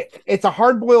 So it's a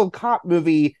hard-boiled cop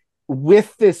movie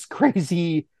with this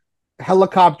crazy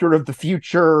helicopter of the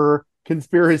future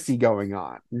conspiracy going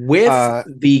on. With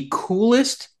the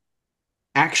coolest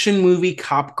action movie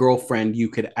cop girlfriend you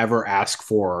could ever ask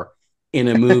for in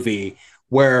a movie,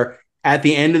 where at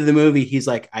the end of the movie, he's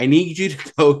like, "I need you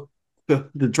to go to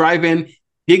the drive-in,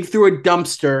 dig through a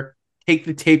dumpster, take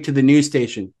the tape to the news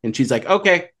station." And she's like,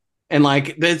 "Okay." And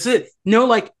like, that's it. No,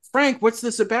 like, "Frank, what's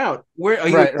this about? Where are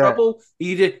you in trouble?" Right.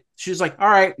 You did. She's like, "All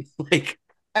right." Like,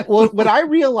 well, when I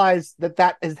realized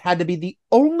that has had to be the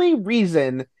only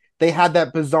reason they had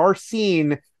that bizarre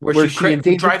scene where she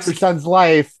endangers her son's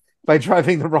life by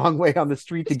driving the wrong way on the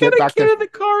street to get back to the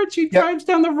car, and she drives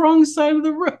down the wrong side of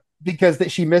the road because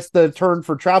she missed the turn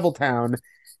for Travel Town.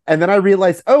 And then I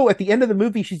realized, at the end of the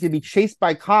movie, she's going to be chased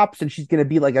by cops and she's going to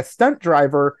be like a stunt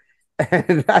driver.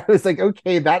 And I was like,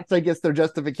 okay, that's, I guess, their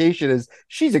justification is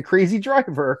she's a crazy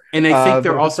driver. And I think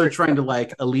they're also trying to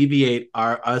like alleviate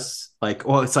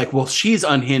she's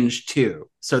unhinged too.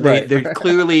 So they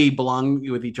clearly belong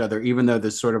with each other, even though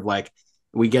there's sort of like,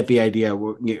 we get the idea,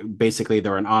 basically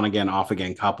they're an on again, off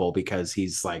again couple because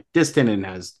he's like distant and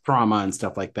has trauma and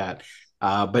stuff like that.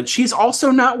 But she's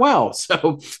also not well.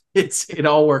 So it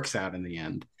all works out in the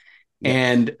end.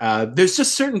 Yes. And there's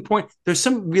just certain there's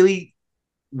some really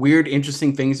weird,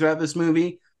 interesting things about this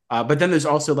movie. But then there's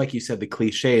also, like you said, the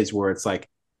cliches where it's like,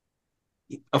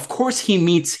 of course he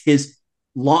meets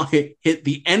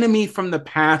the enemy from the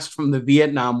past from the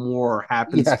Vietnam War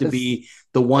happens to be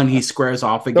the one he squares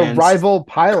off against. The rival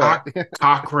pilot.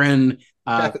 Cochrane.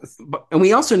 And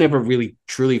we also never really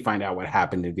truly find out what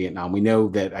happened in Vietnam. We know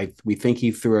that we think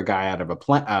he threw a guy out of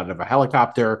a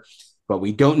helicopter, but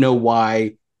we don't know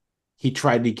why he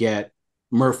tried to get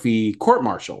Murphy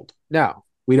court-martialed. No,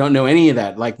 we don't know any of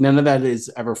that. Like none of that is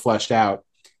ever fleshed out.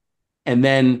 And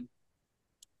then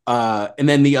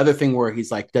the other thing where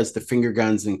he's like, does the finger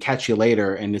guns and catch you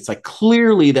later. And it's like,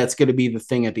 clearly that's going to be the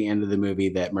thing at the end of the movie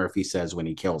that Murphy says when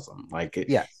he kills him. Like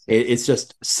it's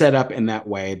just set up in that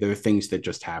way. There are things that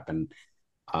just happen.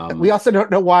 We also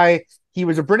don't know why he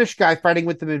was a British guy fighting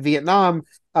with them in Vietnam.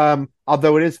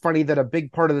 Although it is funny that a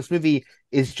big part of this movie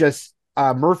is just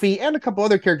Murphy and a couple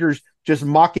other characters just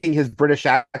mocking his British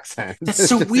accent. That's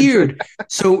so weird.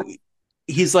 So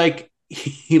he's like,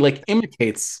 he like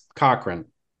imitates Cochrane,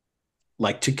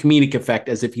 like to comedic effect,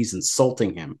 as if he's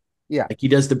insulting him. Yeah. Like he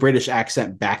does the British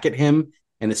accent back at him,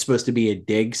 and it's supposed to be a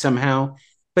dig somehow.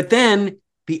 But then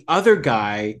the other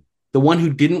guy, the one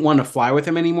who didn't want to fly with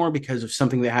him anymore because of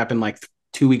something that happened like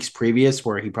 2 weeks previous,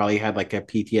 where he probably had like a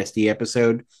PTSD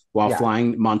episode while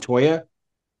flying Montoya,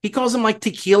 he calls him like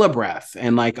tequila breath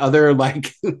and like other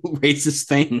like racist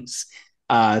things.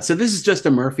 So this is just a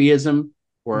Murphyism.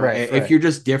 Or if you're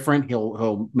just different,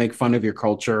 he'll make fun of your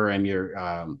culture and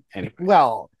your anyway.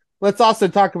 Well, let's also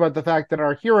talk about the fact that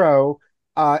our hero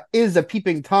is a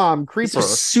peeping Tom creeper. He's a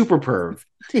super perv.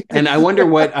 And I wonder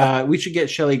what we should get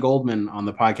Shelley Goldman on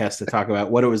the podcast to talk about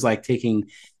what it was like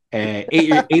taking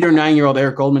 8 or 9 year old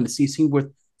Eric Goldman to see a scene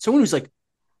with someone who's like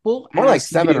more like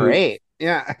 7 or 8.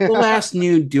 Yeah. Full ass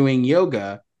nude doing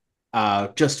yoga,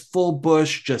 just full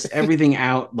bush, just everything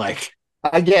out. Like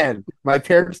again, my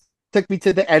parents took me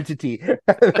to the Entity.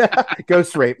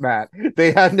 Ghost rape, Matt.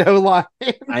 They had no line.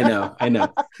 I know.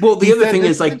 Well, the other thing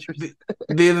is like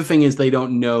the other thing is they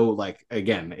don't know. Like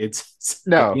again, it's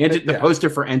the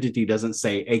poster for Entity doesn't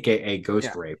say AKA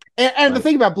ghost rape. And the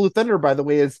thing about Blue Thunder, by the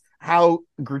way, is how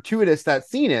gratuitous that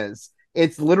scene is.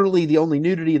 It's literally the only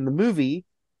nudity in the movie.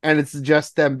 And it's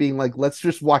just them being like, let's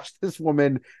just watch this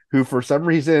woman who, for some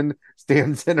reason,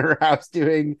 stands in her house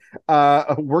doing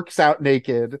works out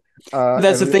naked.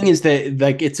 That's the thing is that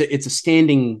like it's a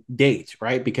standing date,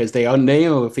 right? Because they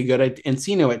know if we go to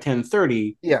Encino at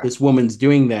 10:30, this woman's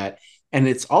doing that, and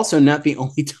it's also not the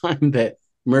only time that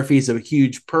Murphy's a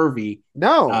huge pervy.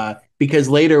 No, because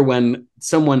later when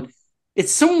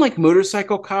it's some like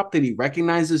motorcycle cop that he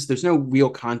recognizes. There's no real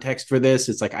context for this.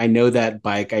 It's like, I know that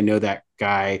bike. I know that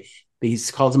guy. He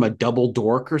calls him a double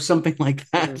dork or something like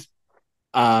that.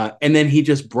 And then he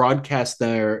just broadcasts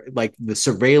the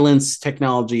surveillance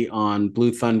technology on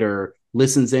Blue Thunder,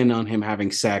 listens in on him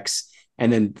having sex,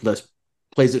 and then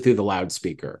plays it through the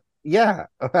loudspeaker. Yeah.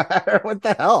 What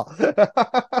the hell?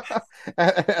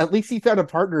 At least he found a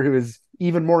partner who is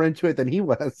even more into it than he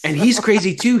was. And he's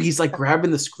crazy too. He's like grabbing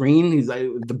the screen. He's like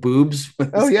the boobs.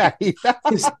 Oh yeah.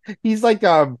 He's like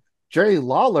Jerry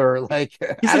Lawler, like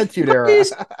He's Attitude like, Era.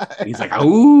 he's like,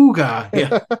 oh god,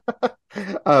 yeah.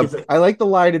 I like the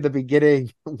line in the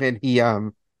beginning when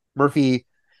Murphy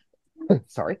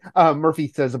sorry, Murphy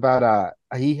says about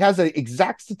he has an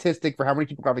exact statistic for how many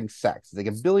people are having sex. It's like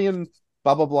a billion,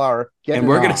 blah blah blah, or And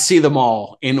we're gonna see them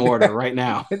all in order right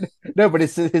now. No, but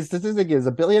his statistic is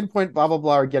a billion point blah blah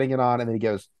blah are getting it on, and then he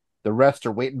goes, the rest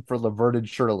are waiting for Laverne and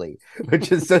Shirley,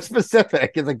 which is so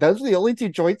specific. It's like those are the only two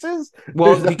choices.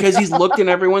 Well, because he's looked in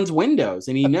everyone's windows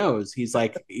and he knows he's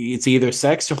like it's either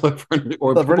sex or Laverne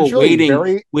or Laverne and people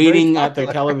Shirley, waiting very at their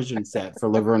television set for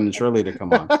Laverne and Shirley to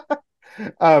come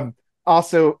on.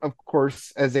 Also, of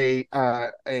course, as a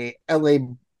LA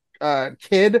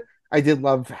kid, I did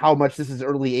love how much this is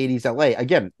early 80s LA.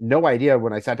 Again, no idea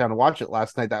when I sat down to watch it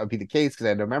last night that would be the case because I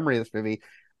had no memory of this movie.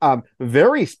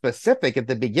 Very specific at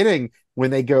the beginning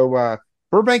when they go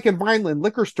Burbank and Vineland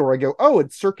liquor store. I go, oh,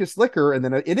 it's Circus Liquor, and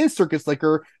then it is Circus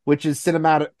Liquor, which is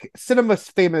cinema's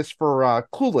famous for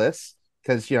Clueless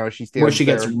because she stands where she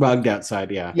there. gets rugged outside,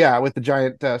 yeah, with the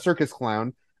giant circus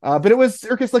clown. But it was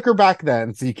Circus Liquor back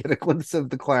then, so you get a glimpse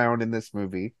of the clown in this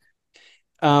movie.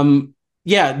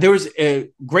 Yeah, there was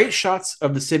great shots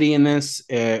of the city in this.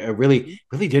 It really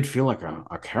did feel like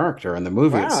a character in the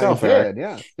movie itself. It did,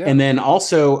 yeah. And then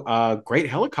also great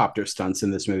helicopter stunts in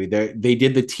this movie. They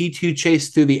did the T2 chase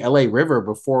through the LA River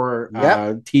before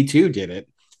T2 did it.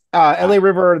 LA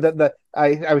River,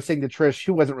 I was saying to Trish,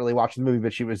 who wasn't really watching the movie,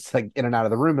 but she was like in and out of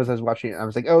the room as I was watching it. I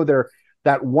was like, oh, they're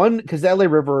that one, because the LA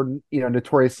River,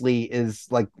 notoriously is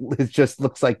like, it just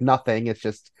looks like nothing. It's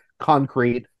just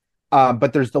concrete.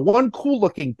 But there's the one cool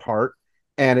looking part,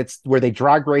 and it's where they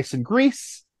drag race in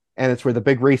Greece, and it's where the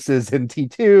big race is in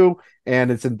T2, and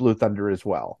it's in Blue Thunder as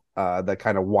well. The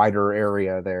kind of wider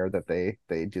area there that they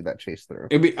do that chase through.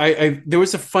 There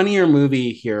was a funnier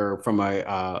movie here from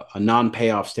a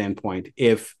non-payoff standpoint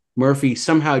if Murphy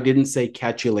somehow didn't say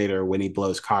 "catch you later" when he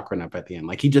blows Cochran up at the end.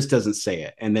 Like he just doesn't say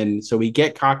it, and then so we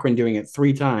get Cochran doing it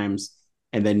 3 times,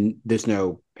 and then there's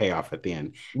no payoff at the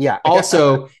end. Yeah.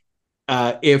 Also,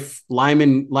 if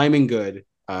Lyman Good,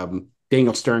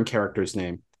 Daniel Stern character's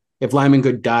name, if Lyman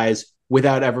Good dies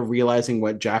without ever realizing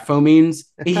what Jaffo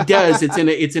means, he does.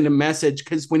 It's in a message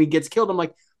because when he gets killed, I'm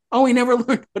like, oh, he never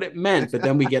learned what it meant. But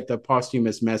then we get the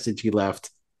posthumous message he left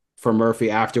for Murphy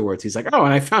afterwards. He's like, oh,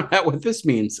 and I found out what this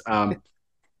means. But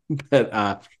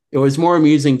it was more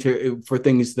amusing for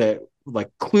things that like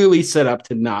clearly set up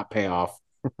to not pay off.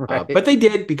 Right. But they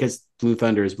did because Blue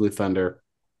Thunder is Blue Thunder.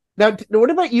 Now,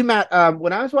 what about you, Matt?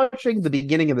 When I was watching the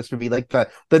beginning of this movie, like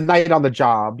the night on the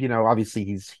job, obviously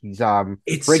he's it's so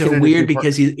weird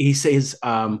because he says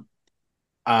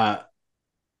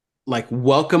like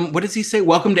welcome. What does he say?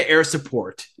 Welcome to air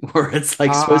support, where it's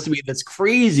like supposed to be this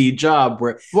crazy job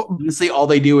where honestly all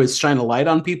they do is shine a light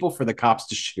on people for the cops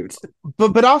to shoot.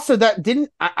 But also that didn't.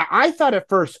 I thought at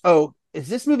first, oh, is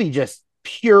this movie just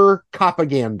pure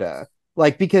copaganda?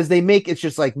 Like because it's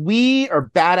just like we are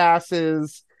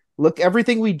badasses. Look,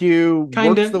 everything we do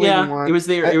kind of, yeah. It was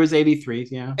there. It was 83,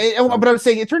 yeah. But I was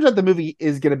saying, it turns out the movie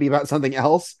is going to be about something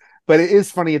else. But it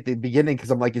is funny at the beginning because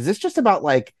I'm like, is this just about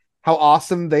like how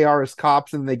awesome they are as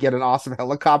cops and they get an awesome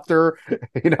helicopter?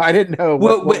 I didn't know.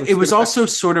 What it was also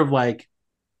sort of like.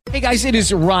 Hey guys, it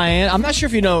is Ryan. I'm not sure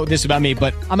if you know this about me,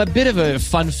 but I'm a bit of a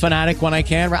fun fanatic when I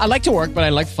can. I like to work, but I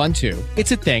like fun too.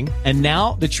 It's a thing. And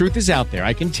now the truth is out there.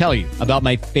 I can tell you about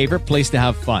my favorite place to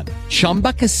have fun.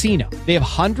 Chumba Casino. They have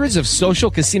hundreds of social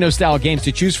casino style games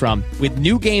to choose from with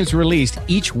new games released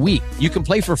each week. You can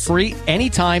play for free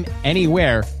anytime,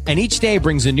 anywhere. And each day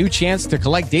brings a new chance to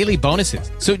collect daily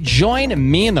bonuses. So join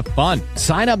me in the fun.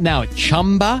 Sign up now at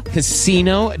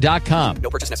ChumbaCasino.com. No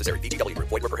purchase necessary. VGW.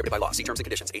 Void where prohibited by law. See terms and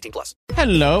conditions. 18+.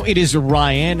 Hello, it is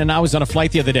Ryan, and I was on a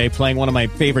flight the other day playing one of my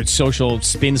favorite social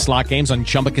spin slot games on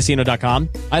ChumbaCasino.com.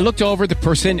 I looked over at the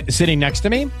person sitting next to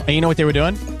me, and you know what they were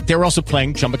doing? They were also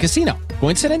playing Chumba Casino.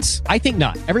 Coincidence? I think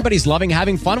not. Everybody's loving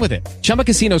having fun with it. Chumba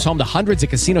Casino is home to hundreds of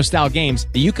casino-style games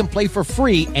that you can play for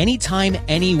free anytime,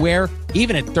 anywhere,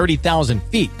 even at 30,000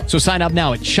 feet. So sign up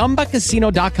now at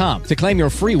ChumbaCasino.com to claim your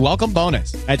free welcome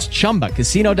bonus. That's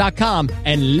ChumbaCasino.com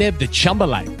and live the Chumba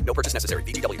life. No purchase necessary.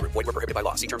 VGW. Void where prohibited by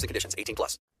law. See terms and conditions.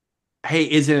 18+. Hey,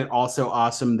 isn't it also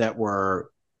awesome that we're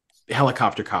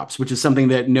helicopter cops, which is something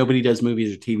that nobody does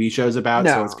movies or TV shows about?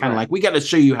 So it's kind of like, we got to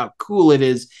show you how cool it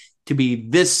is to be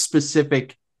this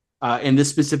specific in this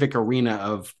specific arena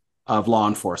of law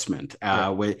enforcement.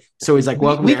 So he's like,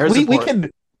 welcome to air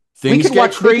support. Things get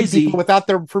watch crazy without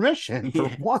their permission.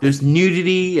 There's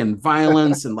nudity and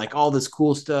violence and like all this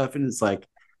cool stuff. And it's like,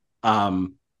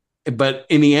 but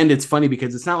in the end, it's funny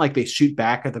because it's not like they shoot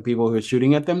back at the people who are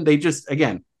shooting at them. They just,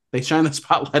 again, They shine the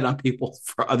spotlight on people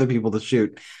for other people to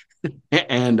shoot.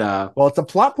 And well, it's a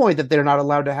plot point that they're not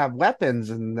allowed to have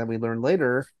weapons, and then we learn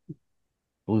later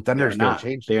Blue Thunder's going to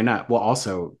change. They're not. Well,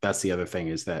 also that's the other thing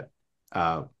is that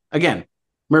again,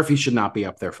 Murphy should not be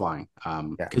up there flying.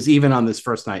 Because even on this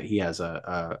first night, he has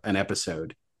an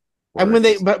episode. And when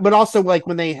they, but also like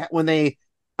when they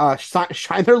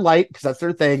shine their light, because that's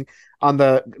their thing, on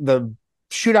the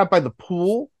shootout by the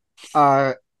pool,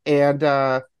 and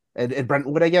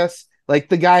Brentwood, I guess. Like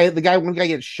one guy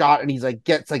gets shot and he's like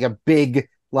gets like a big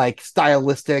like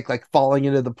stylistic like falling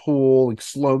into the pool like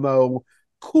slow-mo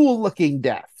cool looking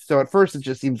death. So at first it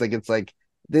just seems like it's like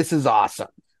this is awesome.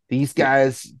 These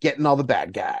guys getting all the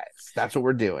bad guys. That's what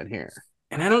we're doing here.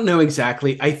 And I don't know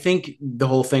exactly. I think the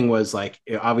whole thing was like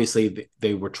obviously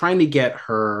they were trying to get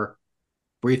her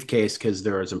briefcase because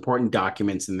there was important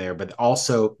documents in there, but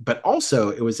also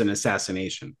it was an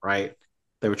assassination, right?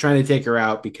 They were trying to take her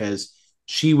out because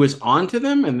she was onto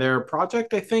them and their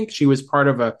project. I think she was part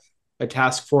of a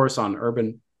task force on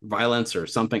urban violence or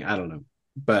something. I don't know,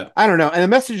 but I don't know.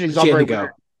 And the messaging is all very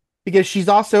weird because she's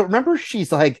also, remember,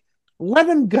 she's like, let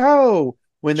him go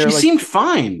when they're she seemed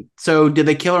fine. So did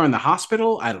they kill her in the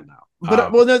hospital? I don't know.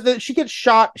 But she gets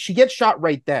shot. She gets shot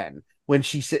right then when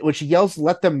she yells,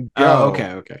 let them go.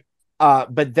 Oh, okay.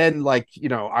 But then, like, you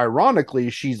know, ironically,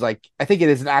 she's like, I think it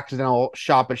is an accidental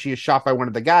shot, but she is shot by one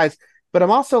of the guys. But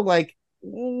I'm also like,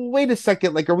 wait a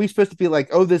second, like, are we supposed to be like,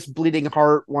 oh, this bleeding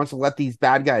heart wants to let these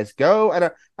bad guys go?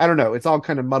 I don't know. It's all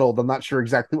kind of muddled. I'm not sure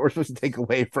exactly what we're supposed to take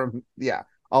away from,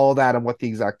 all of that and what the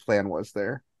exact plan was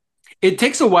there. It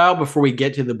takes a while before we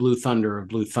get to the Blue Thunder of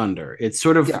Blue Thunder. It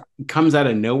sort of comes out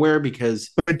of nowhere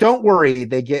because... But don't worry,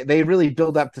 they really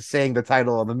build up to saying the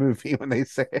title of the movie when they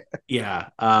say it. Yeah.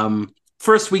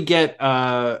 First we get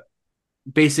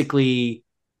basically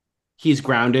he's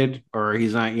grounded, or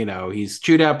he's not, he's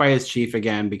chewed out by his chief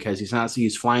again because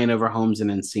he's flying over homes in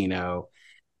Encino,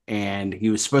 and he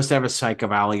was supposed to have a psych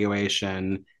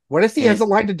evaluation. What if he has a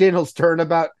line to Daniel Stern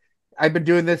about, I've been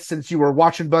doing this since you were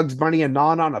watching Bugs Bunny and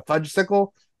gnawing on a fudge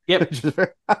sickle? Yep.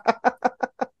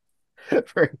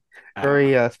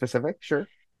 very specific, sure.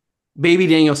 Baby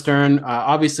Daniel Stern,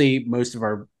 obviously most of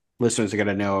our listeners are going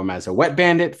to know him as a wet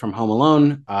bandit from Home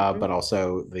Alone, but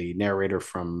also the narrator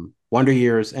from Wonder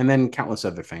Years, and then countless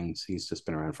other things. He's just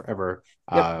been around forever.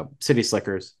 City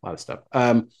Slickers, a lot of stuff.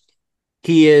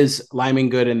 He is Lyman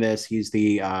Good in this. He's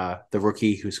the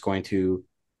rookie who's going to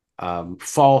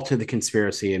fall to the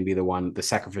conspiracy and be the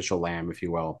sacrificial lamb, if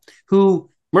you will, who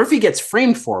Murphy gets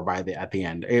framed for at the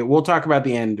end. We'll talk about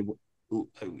the end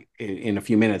in a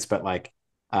few minutes, but like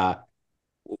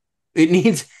it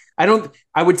needs...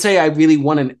 I would say I really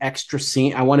want an extra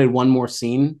scene. I wanted one more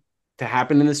scene to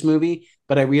happen in this movie,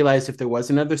 but I realized if there was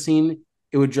another scene,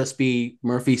 it would just be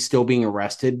Murphy still being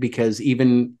arrested, because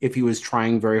even if he was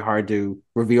trying very hard to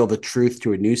reveal the truth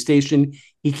to a news station,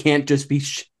 he can't just be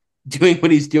doing what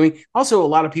he's doing. Also, a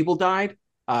lot of people died.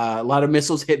 A lot of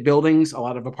missiles hit buildings. A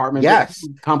lot of apartment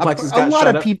complexes got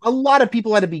shut up. A lot of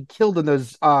people had to be killed in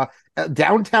those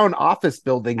downtown office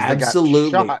buildings.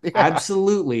 Absolutely, that got shot.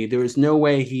 Absolutely. There was no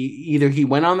way he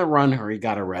went on the run or he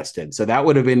got arrested. So that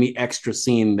would have been the extra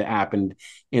scene that happened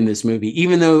in this movie.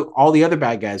 Even though all the other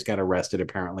bad guys got arrested,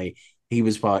 apparently he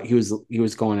was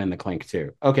going in the clink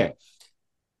too. Okay.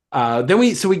 Then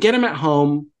we get him at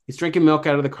home. He's drinking milk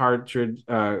out of the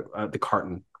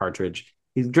cartridge.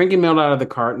 He's drinking milk out of the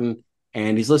carton,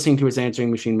 and he's listening to his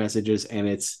answering machine messages, and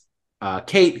it's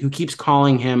Kate who keeps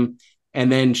calling him, and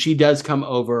then she does come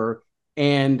over,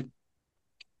 and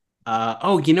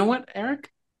you know what,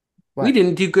 Eric? What? We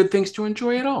didn't do good things to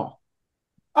enjoy at all.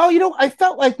 Oh, I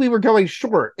felt like we were going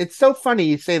short. It's so funny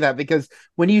you say that, because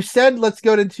when you said let's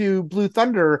go into Blue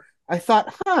Thunder, I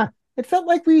thought, it felt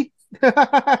like we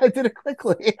did it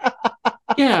quickly.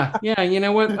 Yeah. You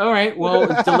know what? All right.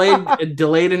 Well, it's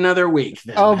delayed another week.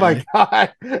 Then, oh my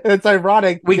God. It's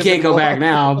ironic. We can't go back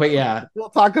now, but yeah. We'll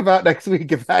talk about next week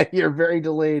if you're very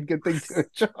delayed. Good thing to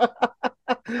enjoy.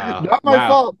 Not my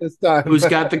fault this time. Who's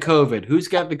got the COVID? Who's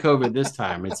got the COVID this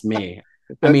time? It's me.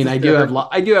 I mean, I do have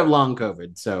long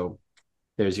COVID, so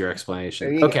there's your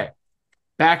explanation. Okay.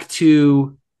 Back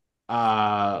to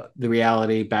the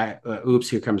reality. Oops,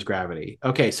 here comes gravity.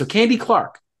 Okay, so Candy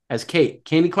Clark as Kate.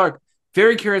 Candy Clark,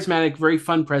 very charismatic, very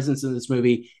fun presence in this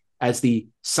movie as the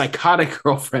psychotic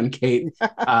girlfriend, Kate.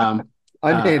 Amazing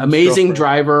girlfriend.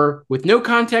 Driver with no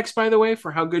context, by the way,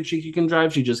 for how good she can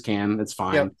drive. She just can. That's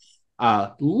fine.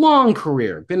 Yep. Long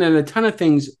career. Been in a ton of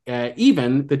things.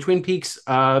 Even the Twin Peaks,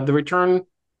 the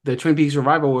Twin Peaks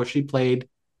revival, where she played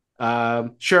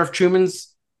Sheriff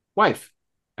Truman's wife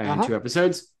in 2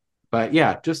 episodes. But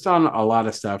yeah, just on a lot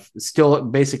of stuff. Still,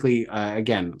 basically,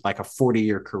 again, like a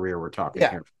 40-year career we're talking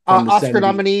Yeah. here. From the Oscar 70s.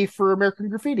 nominee for American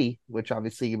Graffiti, which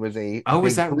obviously was a Oh,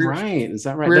 is big that right? Is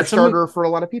that right? career That's starter for a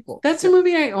lot of people. that's a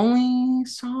movie I only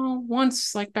saw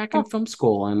once, like back in Oh. film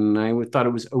school, and I thought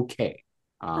it was okay.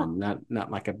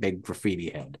 Not like a big graffiti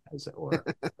head, as it were.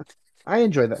 I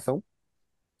enjoy that film.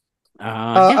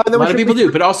 Yeah, and a then lot of people do.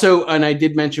 we- But also, and I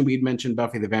did mention we'd mentioned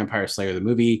Buffy the Vampire Slayer, the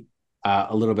movie,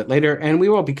 a little bit later, and we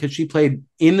will because she played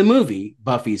in the movie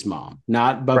Buffy's mom,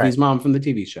 not Buffy's Right. mom from the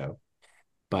TV show.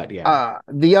 But yeah,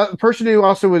 The person who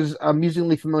also was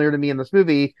amusingly familiar to me in this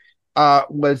movie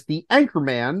was the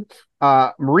anchorman,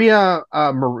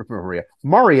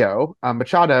 Mario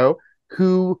Machado,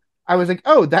 who I was like,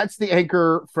 oh, that's the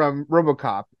anchor from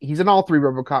RoboCop. He's in all three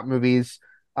RoboCop movies.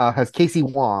 Has Casey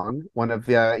Wong, one of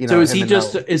the so is him he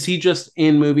and, just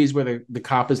in movies where the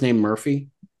cop is named Murphy?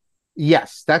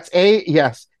 yes, that's A.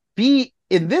 Yes. B,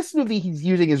 in this movie, he's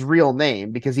using his real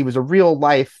name because he was a real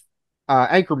life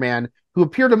anchorman who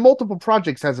appeared in multiple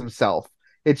projects as himself.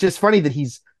 It's just funny that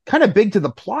he's kind of big to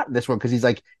the plot in this one because he's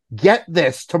like, get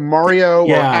this to Mario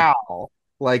or Al.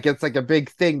 Like, it's like a big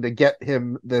thing to get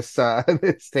him this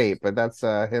this tape, but that's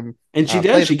him. And she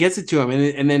does. She gets it to him,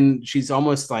 and then she's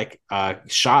almost like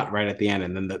shot right at the end.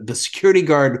 And then the security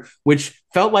guard, which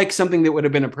felt like something that would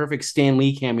have been a perfect Stan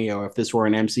Lee cameo if this were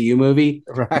an MCU movie,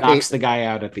 right, knocks the guy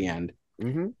out at the end.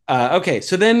 Mm-hmm. Okay,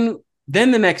 so then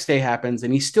the next day happens,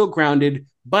 and he's still grounded.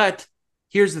 But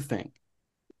here's the thing: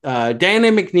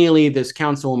 Diana McNeely, this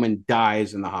councilwoman,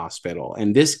 dies in the hospital,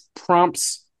 and this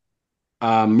prompts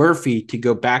Murphy to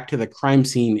go back to the crime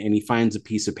scene, and he finds a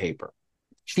piece of paper.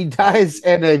 She dies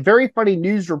in a very funny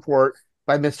news report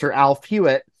by Mr. Alf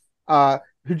Hewitt,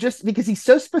 who just because he's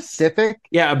so specific.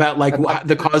 Yeah, about like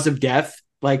the cause of death,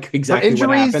 like exactly injuries,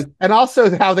 what happened. And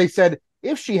also how they said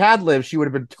if she had lived, she would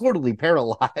have been totally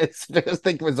paralyzed. I just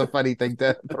think it was a funny thing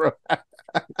to throw out.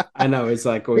 I know, it's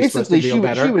like basically she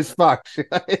was fucked.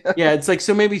 Yeah, it's like,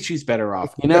 so maybe she's better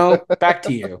off, back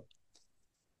to you.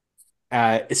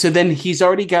 So then he's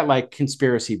already got like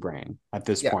conspiracy brain at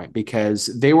this point because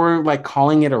they were like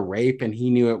calling it a rape and he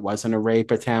knew it wasn't a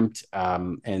rape attempt.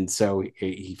 And so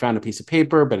he found a piece of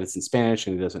paper, but it's in Spanish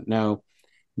and he doesn't know.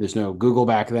 There's no Google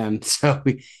back then. So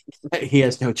he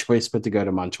has no choice but to go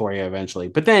to Montoya eventually.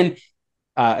 But then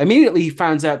immediately he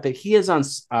finds out that he is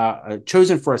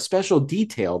chosen for a special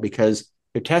detail because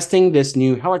they're testing this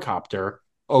new helicopter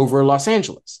over Los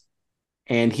Angeles.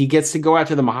 And he gets to go out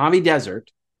to the Mojave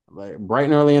Desert bright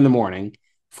and early in the morning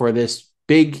for this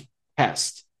big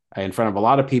test in front of a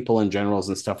lot of people and generals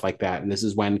and stuff like that. And this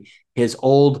is when his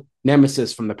old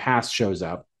nemesis from the past shows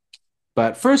up.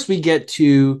 But first we get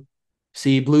to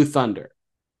see Blue Thunder.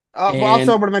 Also,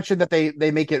 I want to mention that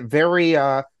they make it very,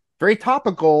 very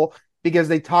topical because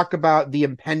they talk about the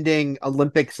impending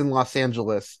Olympics in Los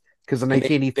Angeles. Because the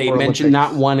 1984 they mentioned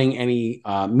Olympics. Not wanting any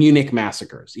Munich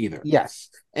massacres either. Yes.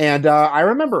 And I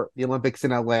remember the Olympics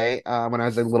in LA when I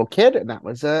was a little kid, and that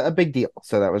was a big deal.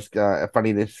 So that was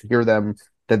funny to hear them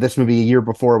that this movie a year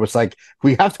before was like,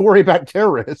 we have to worry about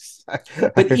terrorists.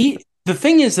 But the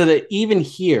thing is that even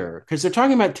here, because they're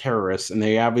talking about terrorists, and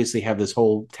they obviously have this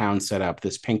whole town set up,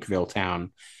 this Pinkville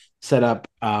town set up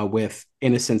with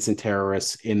innocents and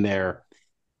terrorists in there.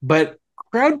 But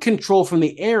crowd control from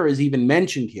the air is even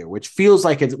mentioned here, which feels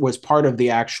like it was part of the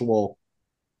actual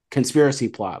conspiracy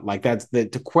plot. Like that's to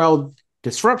quell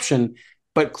disruption,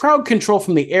 but crowd control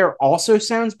from the air also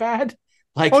sounds bad.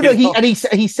 Like, no,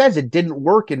 he says it didn't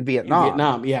work in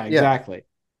Vietnam. Yeah, exactly.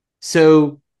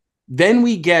 So then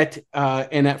we get,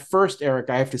 and at first, Eric,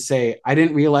 I have to say, I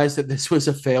didn't realize that this was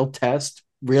a failed test,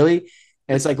 really.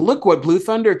 And it's like, look what Blue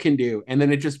Thunder can do. And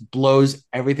then it just blows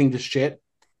everything to shit.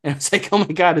 And I was like, oh my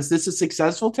God, is this a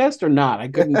successful test or not? I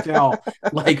couldn't tell,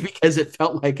 because it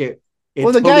felt like it.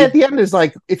 Well, the guy at the end is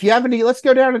like, if you have any, let's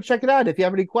go down and check it out. If you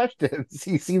have any questions,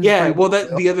 he seems. Yeah. Well,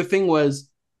 the other thing was,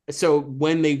 so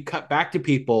when they cut back to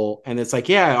people and it's like,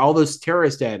 yeah, all those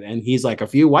terrorists dead. And he's like, a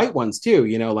few white ones too,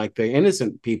 like the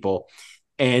innocent people.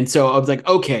 And so I was like,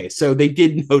 okay, so they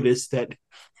did notice that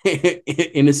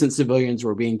innocent civilians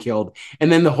were being killed.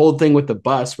 And then the whole thing with the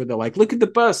bus where they're like, look at the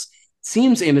bus,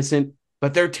 seems innocent,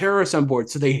 but they're terrorists on board.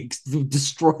 So they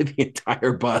destroy the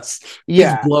entire bus.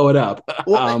 Yeah. Just blow it up.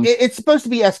 Well, it's supposed to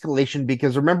be escalation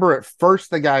because remember at first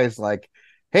the guy is like,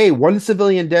 hey, 1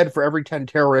 civilian dead for every 10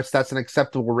 terrorists. That's an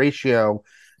acceptable ratio.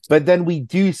 But then we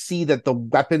do see that the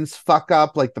weapons fuck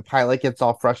up. Like the pilot gets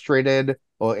all frustrated.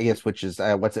 Well, I guess, which is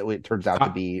it turns out to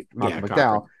be Malcolm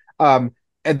McDowell. And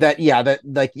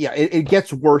it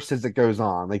gets worse as it goes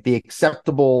on. Like the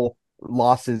acceptable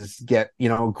losses get,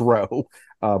 grow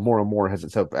more and more as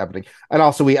it's happening. And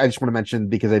also, I just want to mention,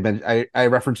 because I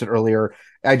referenced it earlier.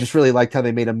 I just really liked how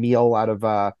they made a meal out of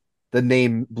the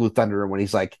name Blue Thunder when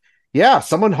he's like, "Yeah,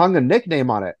 someone hung a nickname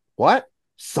on it." What?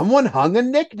 Someone hung a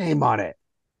nickname on it.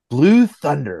 Blue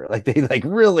Thunder. Like they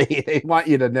really they want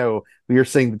you to know when you're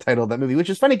saying the title of that movie, which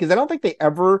is funny because I don't think they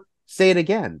ever say it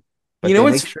again. But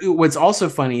what's also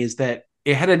funny is that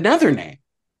it had another name.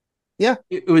 Yeah.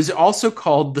 It was also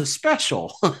called The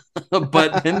Special,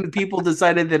 but then people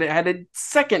decided that it had a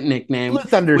second nickname, Blue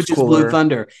Thunder's which is cooler. Blue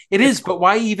Thunder. It's cool. But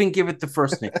why even give it the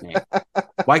first nickname?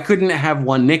 Why couldn't it have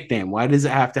one nickname? Why does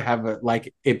it have to have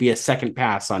it be a second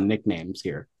pass on nicknames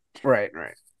here? Right.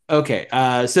 Okay.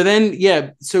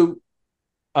 So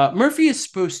Murphy is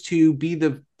supposed to be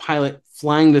the pilot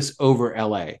flying this over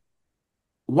LA.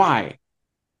 Why?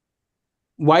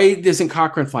 Why isn't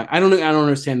Cochran flying? I don't know. I don't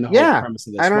understand the whole premise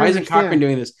of this. Why isn't Cochran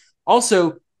doing this?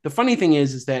 Also, the funny thing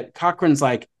is that Cochran's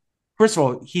like, first of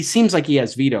all, he seems like he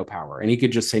has veto power and he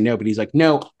could just say no, but he's like,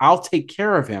 no, I'll take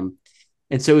care of him.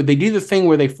 And so they do the thing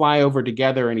where they fly over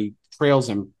together and he trails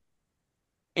him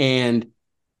and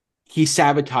he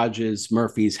sabotages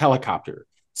Murphy's helicopter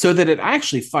so that it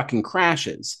actually fucking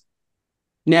crashes.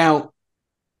 Now,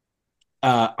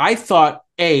 I thought,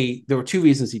 there were two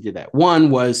reasons he did that. One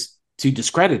was to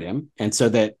discredit him, and so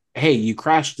that, hey, you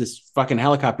crashed this fucking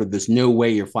helicopter, there's no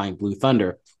way you're flying Blue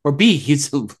Thunder. Or B, he's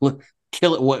kill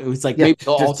it. It was like, maybe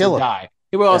he'll also die.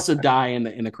 He will also die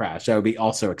in the crash. That would be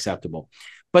also acceptable.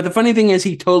 But the funny thing is,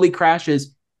 he totally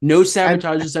crashes. No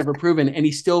sabotage is ever proven, and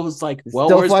he still was like, well,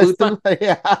 where's Blue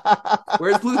Thunder?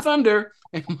 Where's Blue Thunder?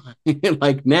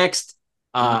 Like, next.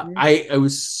 I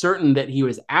was certain that he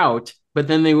was out, but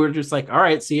then they were just like, all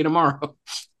right, see you tomorrow.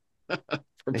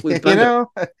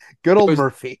 Good old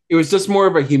Murphy. It was just more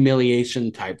of a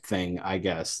humiliation type thing, I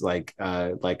guess. Like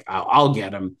I'll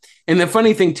get him. And the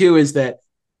funny thing too is that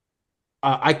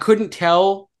I couldn't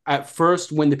tell at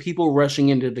first when the people rushing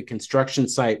into the construction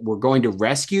site were going to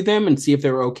rescue them and see if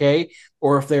they were okay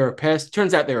or if they were pissed.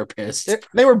 Turns out they were pissed.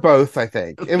 They were both, I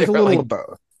think. It was a little of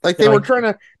both. Like they were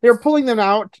they were pulling them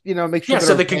out, make sure. Yeah,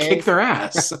 so they can kick their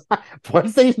ass.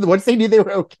 once they knew they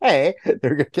were okay,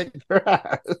 they're gonna kick their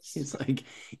ass.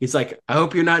 He's like, I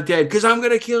hope you're not dead because I'm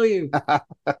gonna kill you. All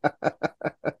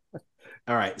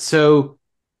right, so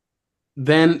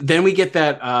then we get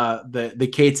that the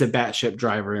Kate's a batship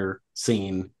driver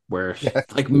scene where she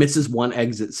misses one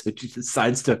exit, so she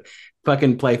decides to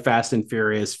fucking play Fast and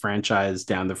Furious franchise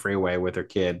down the freeway with her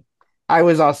kid. I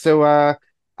was also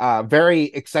very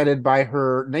excited by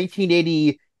her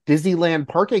 1980 Disneyland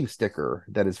parking sticker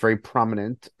that is very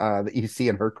prominent that you see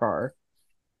in her car.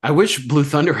 I wish Blue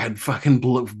Thunder had fucking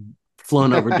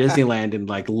flown over Disneyland and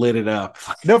lit it up.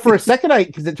 No, for a second,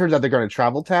 because it turns out they're going to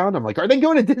Travel Town. I'm like, are they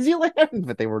going to Disneyland?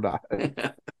 But they were not.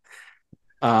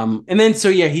 And then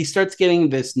he starts getting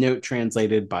this note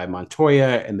translated by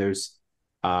Montoya, and there's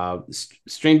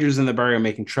strangers in the barrio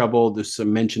making trouble. There's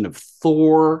some mention of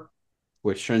Thor,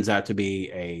 which turns out to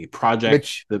be a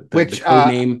project. Which code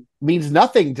name means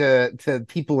nothing to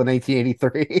people in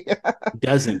 1983.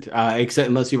 Doesn't, except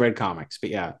unless you read comics. But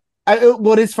yeah.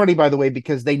 Well, it is funny, by the way,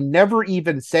 because they never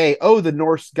even say, "Oh, the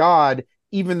Norse god,"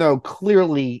 even though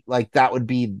clearly, that would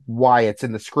be why it's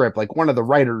in the script. Like one of the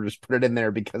writers put it in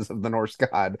there because of the Norse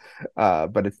god.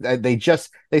 But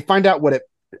they find out what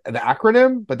an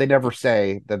acronym, but they never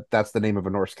say that that's the name of a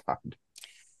Norse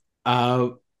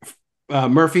god.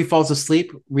 Murphy falls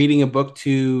asleep reading a book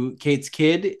to Kate's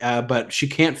kid, but she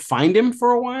can't find him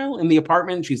for a while in the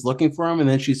apartment. She's looking for him, and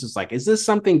then she's just like, is this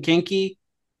something kinky?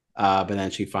 But then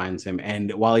she finds him,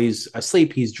 and while he's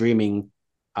asleep, he's dreaming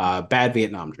bad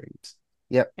Vietnam dreams.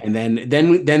 Yep. And then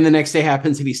the next day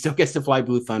happens, and he still gets to fly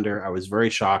Blue Thunder. I was very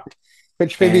shocked.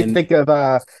 Which made me think of,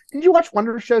 did you watch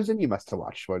Wonder Shows? And you must have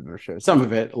watched Wonder Shows. Some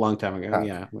of it a long time ago,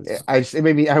 yeah.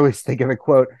 I was thinking a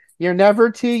quote, "You're never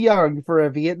too young for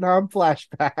a Vietnam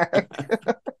flashback."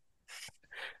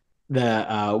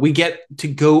 We get to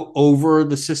go over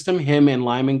the system. Him and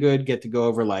Lyman Good get to go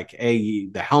over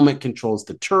the helmet controls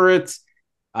the turrets.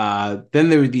 Then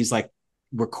there were these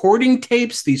recording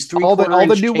tapes, these all the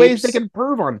new tapes. Ways they can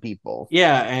perv on people.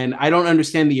 Yeah, and I don't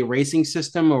understand the erasing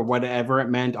system or whatever it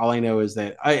meant. All I know is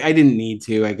that I didn't need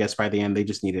to. I guess by the end they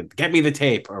just needed to get me the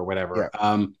tape or whatever.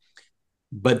 Yeah.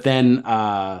 But then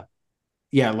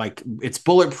it's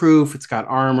bulletproof. It's got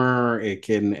armor. It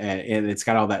can and it's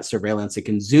got all that surveillance. It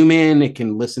can zoom in. It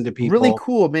can listen to people. Really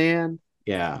cool, man.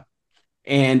 Yeah.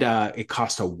 And it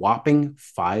cost a whopping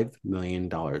 $5 million.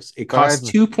 It cost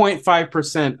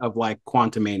 2.5% of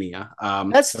Quantumania.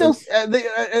 That's still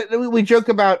we joke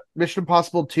about Mission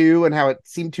Impossible 2 and how it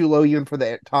seemed too low even for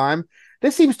the time.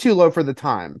 This seems too low for the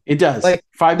time. It does. Like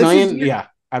 5 this million. is Yeah,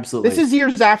 absolutely. this is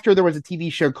years after there was a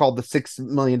TV show called The $6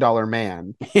 Million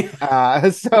Man. So You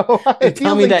it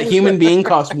tell feels me like that human being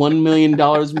cost $1 million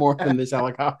more than this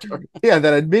helicopter. yeah,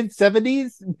 that in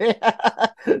mid-70s.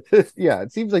 Yeah,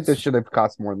 it seems like this should have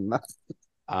cost more than that.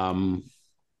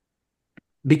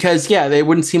 Because they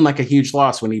wouldn't seem like a huge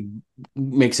loss when he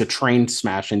makes a train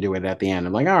smash into it at the end.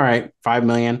 I'm like, all right, 5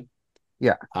 million.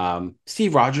 Yeah.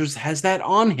 Steve Rogers has that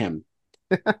on him.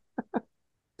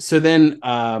 So then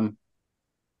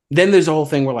there's a whole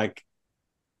thing where like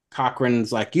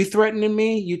Cochran's like, you threatening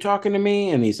me? You talking to me?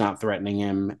 And he's not threatening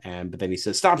him. But then he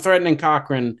says, stop threatening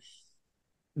Cochran.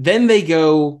 Then they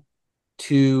go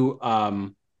to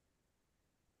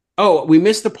we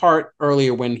missed the part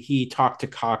earlier when he talked to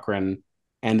Cochran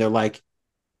and they're like,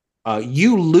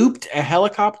 you looped a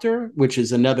helicopter, which is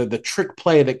the trick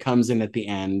play that comes in at the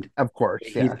end. Of course.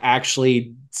 Yeah. He's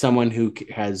actually someone who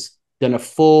has done a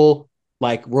full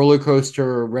like roller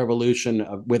coaster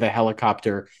revolution with a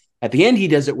helicopter. At the end, he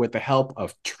does it with the help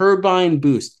of turbine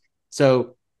boost.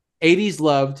 So 80s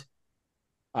loved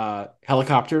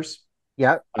helicopters.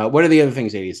 Yeah. What are the other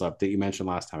things 80s loved that you mentioned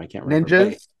last time? I can't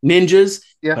remember. Ninjas.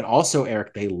 Yeah. But also,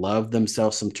 Eric, they love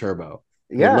themselves some turbo.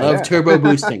 They Yeah. love turbo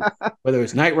boosting, whether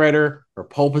it's Knight Rider or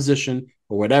pole position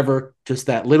or whatever. Just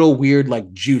that little weird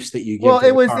like juice that you get. Well,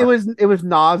 it was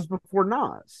Nas before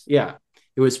Nas. Yeah.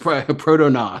 It was proto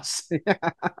Nas. Yeah.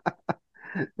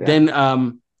 Then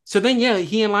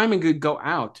he and Lyman could go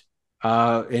out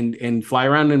and fly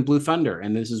around in Blue Thunder.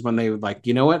 And this is when they were like,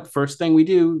 you know what? First thing we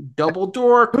do, double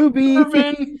dork.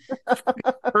 Pervin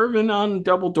on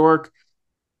double dork.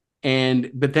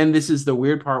 But then this is the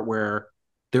weird part where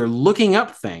they're looking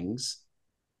up things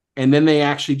and then they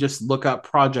actually just look up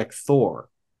Project Thor.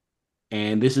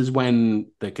 And this is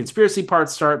when the conspiracy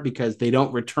parts start because they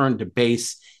don't return to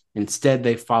base. Instead,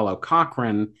 they follow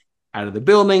Cochran out of the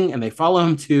building and they follow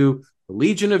him to the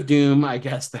Legion of Doom, I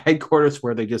guess, the headquarters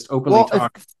where they just openly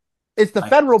talk. It's the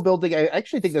federal building. I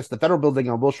actually think that's the federal building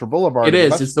on Wilshire Boulevard. It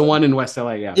is. It's the one in West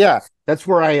LA. Yeah. Yeah. That's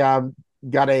where I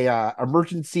got a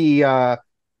emergency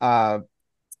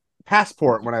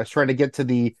passport when I was trying to get to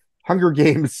the Hunger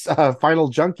Games final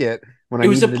junket. It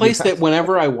was a place that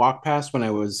whenever I walked past when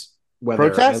I was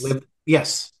protests.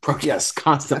 Protests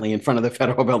constantly in front of the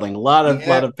federal building. A lot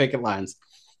of picket lines.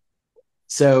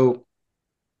 So,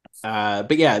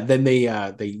 but yeah, then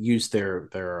they use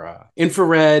their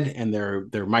infrared and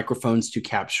their microphones to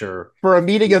capture for a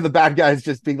meeting of the bad guys,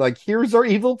 just being like, "Here's our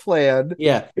evil plan."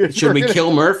 Yeah, should we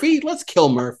kill Murphy? Let's kill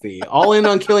Murphy. All in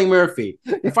on killing Murphy.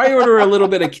 If I order a little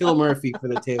bit of kill Murphy for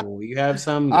the table, will you have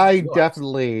some? I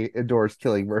definitely endorse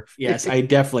killing Murphy. Yes, I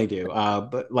definitely do.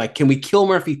 But like, can we kill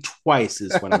Murphy twice?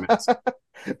 Is what I'm asking.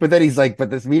 But then he's like, but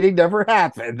this meeting never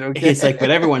happened. Okay? He's like, but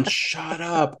everyone shut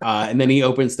up. And then he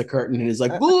opens the curtain and is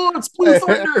like, "Whoa, it's Blue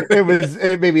Thunder."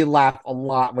 It made me laugh a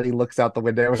lot when he looks out the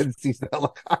window and sees the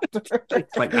helicopter.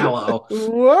 It's like, hello.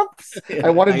 Whoops.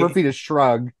 I wanted Murphy to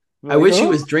shrug. I wish he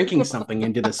was drinking something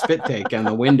into the spit take on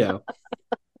the window.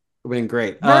 It would have been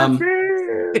great.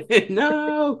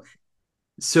 No.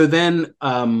 So then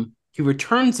he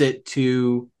returns it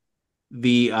to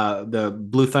the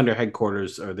Blue Thunder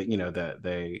headquarters, or the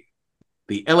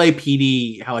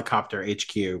LAPD helicopter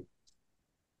HQ,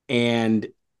 and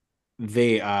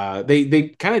they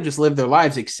kind of just live their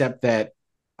lives, except that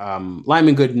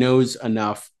Lyman Good knows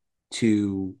enough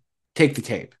to take the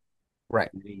tape. Right.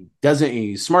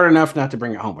 He's smart enough not to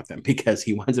bring it home with him because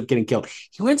he winds up getting killed.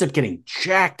 He winds up getting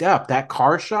jacked up. That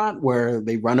car shot where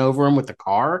they run over him with the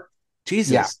car.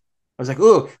 Jesus. Yeah. I was like,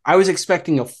 oh, I was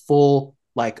expecting a full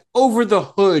like over the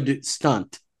hood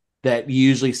stunt that you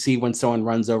usually see when someone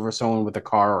runs over someone with a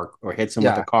car or hits him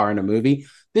with a car in a movie.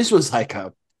 This was like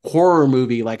a horror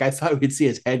movie. Like I thought we'd see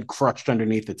his head crushed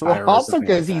underneath the tire. Well, also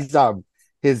because he's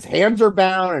his hands are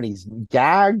bound and he's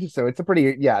gagged, so it's a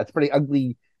pretty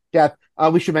ugly death.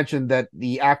 We should mention that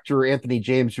the actor Anthony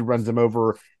James, who runs him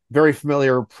over, very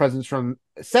familiar presence from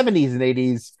 70s and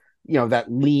 80s. You know, that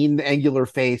lean, angular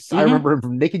face. Mm-hmm. I remember him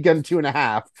from Naked Gun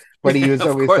 2.5, but he was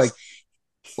always like.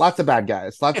 Lots of bad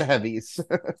guys, lots of heavies.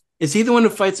 Is he the one who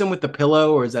fights him with the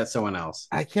pillow, or is that someone else?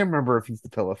 I can't remember if he's the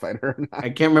pillow fighter or not. I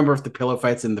can't remember if the pillow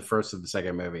fight's in the first or the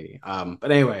second movie.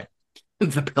 But anyway,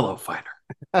 the pillow fighter.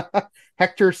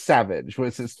 Hector Savage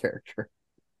was his character.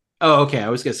 Oh, okay. I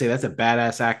was gonna say that's a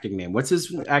badass acting name. What's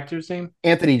his actor's name?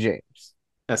 Anthony James.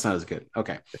 That's not as good.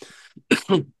 Okay.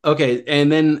 Okay,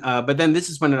 and then but then this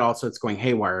is when it's going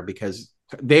haywire because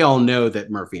they all know that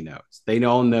Murphy knows. They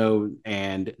all know,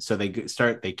 and so they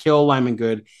kill Lyman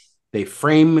Good. They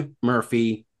frame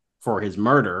Murphy for his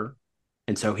murder,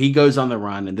 and so he goes on the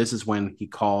run. And this is when he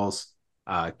calls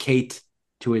Kate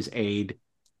to his aid,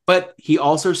 but he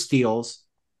also steals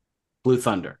Blue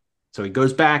Thunder. So he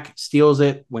goes back, steals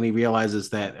it when he realizes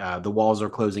that the walls are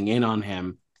closing in on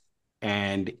him.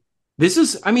 And this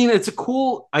is, I mean, it's a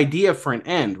cool idea for an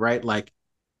end, right? Like,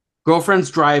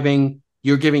 girlfriend's driving,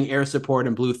 you're giving air support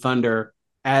and Blue Thunder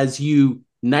as you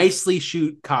nicely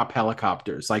shoot cop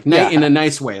helicopters, like in a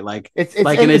nice way, like it's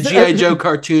like in a G.I. Joe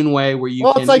cartoon way where you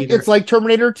can it's like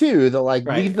Terminator 2, the like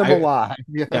leave them alive.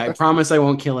 I promise I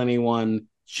won't kill anyone,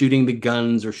 shooting the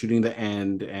guns or shooting the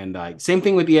end, and same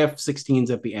thing with the F-16s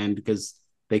at the end because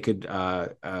they could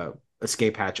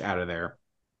escape hatch out of there.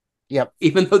 Yep.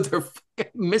 Even though they're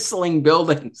missiling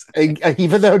buildings.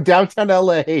 Even though downtown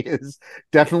LA is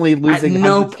definitely losing. At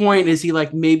no point is he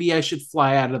like, maybe I should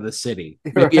fly out of the city.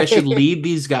 Maybe I should lead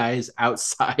these guys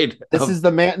outside. This is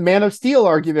the Man of Steel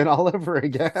argument all over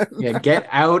again. Yeah, get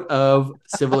out of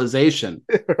civilization.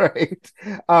 Right.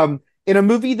 In a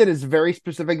movie that is very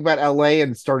specific about LA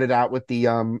and started out with the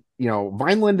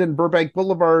Vineland and Burbank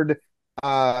Boulevard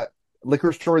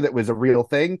liquor store that was a real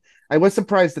thing. I was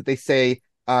surprised that they say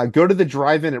go to the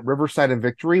drive-in at Riverside and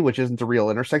Victory, which isn't a real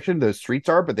intersection. Those streets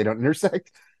are, but they don't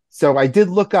intersect. So I did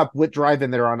look up what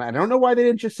drive-in they're on. I don't know why they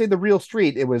didn't just say the real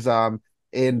street. It was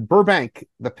in Burbank.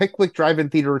 The Pickwick Drive-In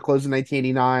Theater closed in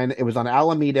 1989. It was on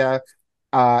Alameda.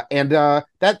 And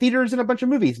that theater is in a bunch of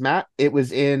movies, Matt. It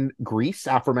was in Grease,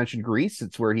 aforementioned Grease.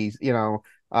 It's where he's,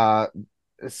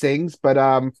 sings,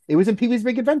 but it was in Pee-wee's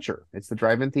Big Adventure. It's the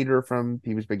drive-in theater from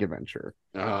Pee-wee's Big Adventure.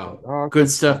 Oh, good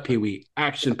stuff, Pee-wee.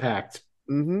 Action-packed.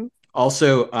 Mm-hmm.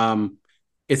 Also,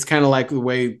 it's kind of like the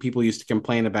way people used to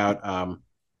complain about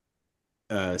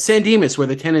San Dimas, where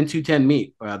the 10 and 210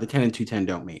 meet. The 10 and 210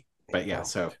 don't meet. But yeah,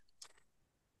 so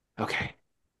okay.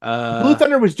 Blue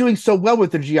Thunder was doing so well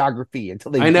with the geography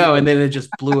until they. I know, and then it just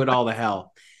blew it all to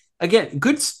hell. Again,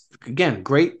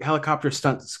 great helicopter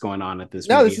stunts going on at this.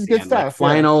 No, this is good stuff. Like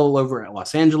flying all over at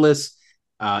Los Angeles,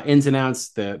 ins and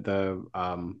outs, the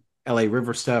LA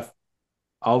River stuff.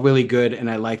 All really good, and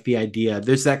I like the idea.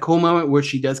 There's that cool moment where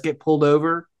she does get pulled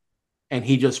over, and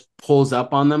he just pulls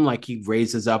up on them, like he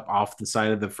raises up off the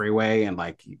side of the freeway, and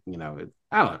like I don't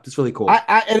know, it's really cool.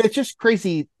 And it's just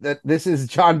crazy that this is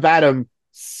John Badham,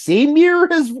 same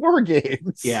year as War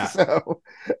Games. Yeah, so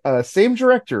same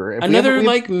director. Another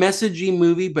like messagey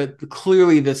movie, but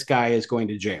clearly this guy is going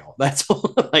to jail. That's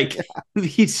like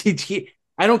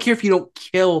I don't care if you don't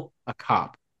kill a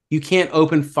cop. You can't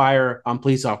open fire on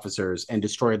police officers and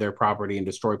destroy their property and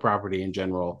destroy property in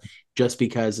general just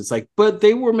because it's like, but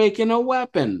they were making a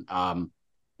weapon.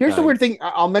 Here's the weird thing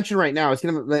I'll mention right now. I was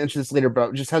going to mention this later,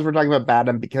 but just as we're talking about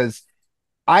Badham, because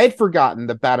I had forgotten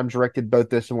that Badham directed both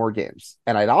this and War Games.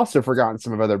 And I'd also forgotten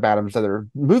some of Badham's other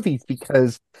movies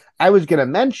because I was going to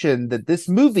mention that this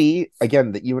movie,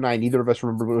 again, that you and I, neither of us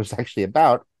remember what it was actually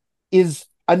about, is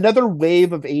another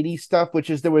wave of 80s stuff, which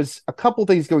is there was a couple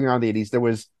things going on in the 80s. There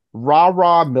was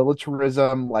rah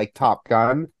militarism like Top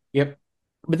Gun. Yep.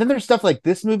 But then there's stuff like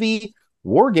this movie,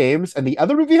 War Games, and the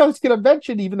other movie I was going to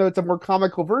mention, even though it's a more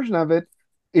comical version of it,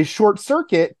 is Short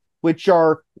Circuit, which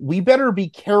are, we better be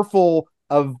careful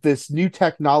of this new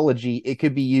technology. It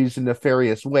could be used in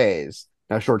nefarious ways.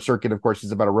 Now, Short Circuit, of course,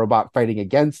 is about a robot fighting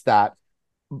against that.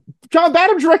 John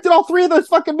Badham directed all three of those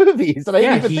fucking movies. And I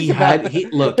didn't even think about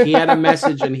it. He had a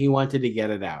message and he wanted to get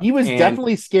it out. He was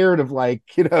definitely scared of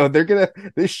they're going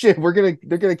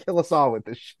to kill us all with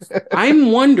this shit.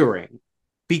 I'm wondering,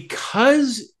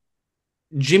 because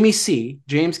James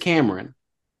Cameron,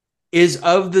 is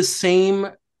of the same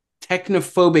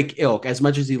technophobic ilk as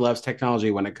much as he loves technology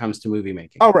when it comes to movie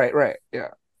making. Oh, right.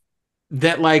 Yeah.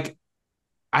 That like,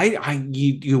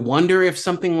 you wonder if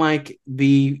something like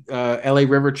the LA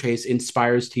River Chase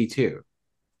inspires T2.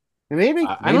 Maybe.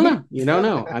 I don't know. You don't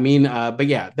know. I mean, but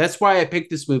yeah, that's why I picked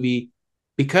this movie,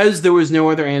 because there was no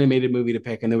other animated movie to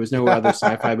pick and there was no other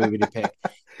sci-fi movie to pick.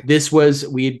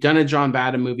 We had done a John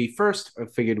Badham movie first. I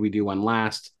figured we'd do one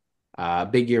last.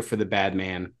 Big year for the bad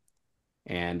man.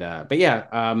 And but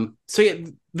yeah, so yeah,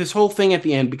 this whole thing at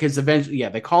the end, because eventually,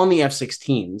 they call in the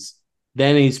F-16s.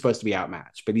 Then he's supposed to be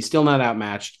outmatched, but he's still not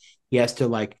outmatched. He has to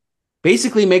like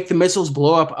basically make the missiles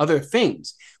blow up other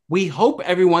things. We hope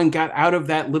everyone got out of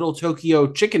that little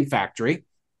Tokyo chicken factory.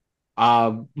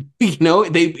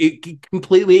 It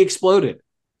completely exploded.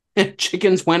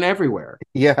 Chickens went everywhere.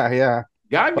 Yeah.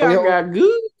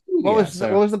 What was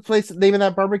the name of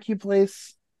that barbecue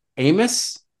place?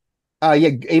 Amos.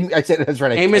 I said that's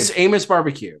right. Amos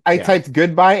Barbecue. I typed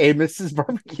goodbye Amos's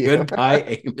barbecue.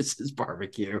 Goodbye Amos's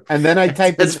barbecue. And then I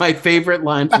typed that's my favorite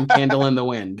line from Candle in the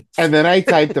Wind. And then I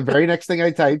typed the very next thing I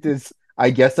typed is I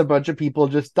guess a bunch of people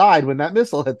just died when that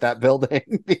missile hit that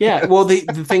building. Yeah, well, the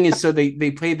thing is, so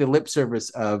they play the lip service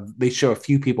of they show a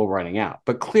few people running out,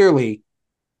 but clearly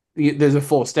there's a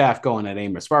full staff going at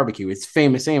Amos Barbecue. It's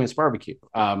famous Amos Barbecue.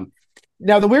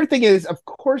 Now, the weird thing is, of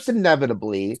course,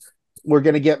 inevitably, we're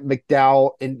going to get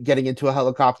McDowell and getting into a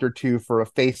helicopter too for a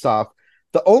face-off.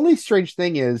 The only strange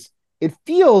thing is, it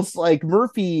feels like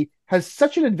Murphy has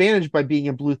such an advantage by being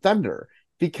in Blue Thunder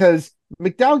because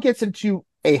McDowell gets into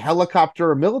a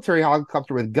helicopter, a military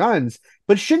helicopter with guns,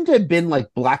 but shouldn't it have been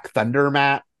like Black Thunder,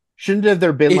 Matt? Shouldn't have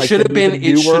there been it like should have been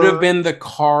it should have been the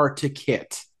car to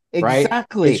Kit. Right?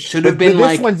 Exactly. It should have been but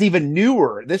like this one's even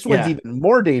newer. This one's even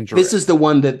more dangerous. This is the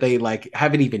one that they like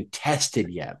haven't even tested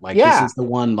yet. Like this is the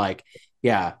one like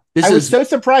I was so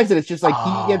surprised that it's just like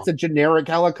he gets a generic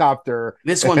helicopter.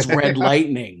 This one's Red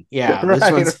Lightning. Yeah. Right,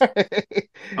 this one's right.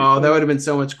 Oh, that would have been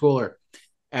so much cooler.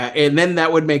 And then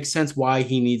that would make sense why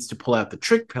he needs to pull out the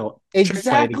trick play to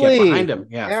get behind him.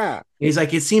 Yeah. He's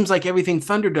like, it seems like everything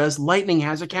Thunder does, Lightning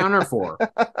has a counter for.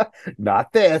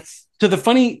 Not this. So the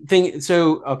funny thing,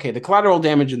 the collateral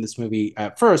damage in this movie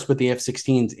at first with the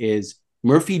F-16s is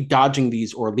Murphy dodging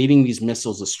these or leading these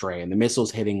missiles astray, and the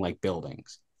missiles hitting like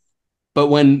buildings. But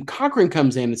when Cochran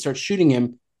comes in and starts shooting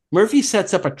him, Murphy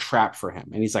sets up a trap for him.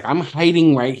 And he's like, I'm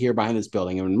hiding right here behind this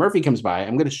building. And when Murphy comes by,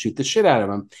 I'm going to shoot the shit out of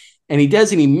him. And he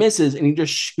does, and he misses, and he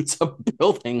just shoots a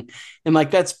building. And like,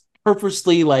 that's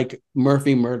purposely like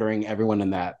Murphy murdering everyone in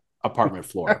that apartment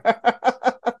floor.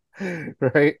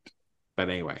 Right. But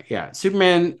anyway, yeah.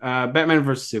 Superman, Batman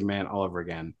versus Superman all over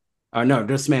again. No,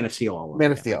 just Man of Steel all over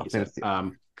Man again. of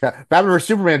Steel. Batman vs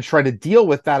Superman tried to deal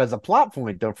with that as a plot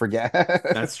point. Don't forget.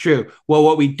 That's true. Well,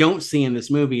 what we don't see in this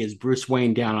movie is Bruce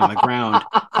Wayne down on the ground,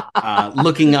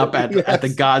 looking up at the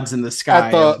gods in the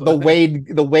sky. At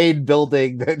the Wade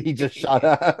building that he just shot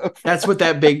up. That's what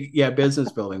that big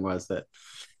business building was. That.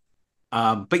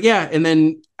 But yeah, and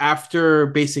then after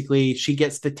basically she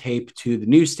gets the tape to the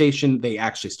news station, they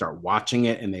actually start watching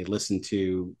it and they listen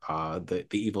to the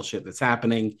evil shit that's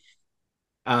happening.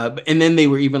 And then they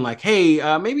were even like,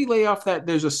 hey, maybe lay off that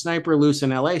there's a sniper loose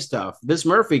in LA stuff. This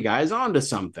Murphy guy's onto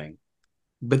something.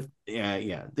 But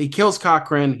he kills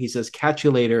Cochran. He says, catch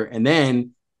you later. And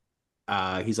then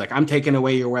he's like, I'm taking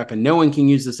away your weapon. No one can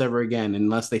use this ever again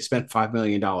unless they spent $5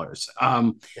 million.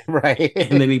 Right.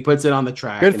 And then he puts it on the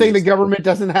track. Good thing the government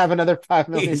doesn't have another $5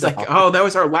 million. He's like, oh, that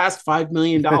was our last $5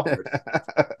 million.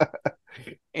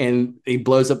 And he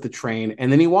blows up the train, and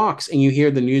then he walks, and you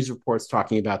hear the news reports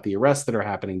talking about the arrests that are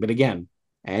happening. But again,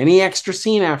 any extra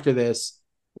scene after this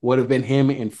would have been him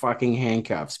in fucking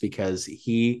handcuffs because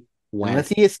he went. Unless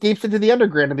he escapes into the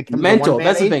underground and becomes mental.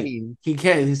 That's the A-team. thing. He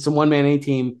can't. He's a one-man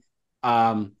A-team.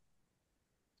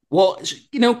 Well,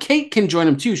 Kate can join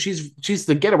him too. She's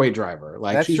the getaway driver.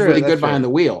 Like That's she's true, really that's good behind true.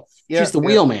 the wheel. She's the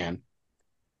wheel man.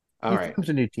 All right. Becomes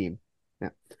a new team.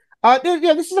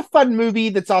 This is a fun movie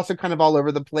that's also kind of all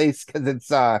over the place because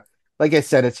it's like I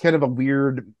said, it's kind of a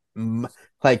weird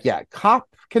cop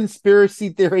conspiracy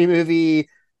theory movie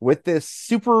with this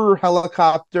super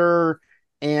helicopter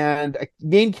and a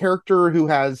main character who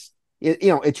has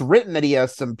it's written that he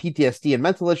has some PTSD and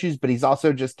mental issues, but he's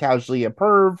also just casually a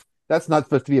perv. That's not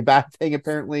supposed to be a bad thing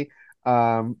apparently.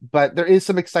 But there is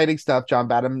some exciting stuff. John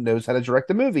Badham knows how to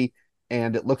direct a movie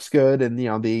and it looks good, and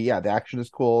the action is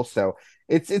cool. So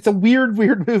it's a weird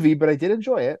movie, but I did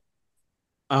enjoy it.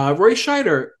 Roy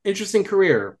Scheider, interesting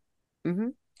career. Mm-hmm.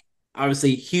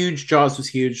 Obviously, huge. Jaws was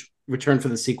huge. Return for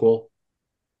the sequel.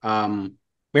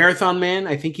 Marathon Man.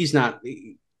 I think he's not.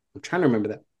 I'm trying to remember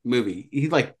that movie. He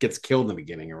gets killed in the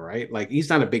beginning, right? Like he's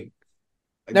not a big.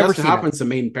 Never Dustin seen Hoffman's the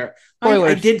main pair.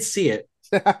 I did see it.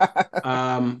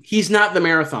 He's not the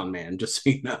Marathon Man, just so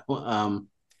you know.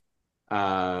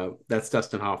 That's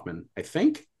Dustin Hoffman, I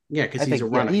think. Yeah, because he's a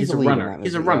runner. He's a runner.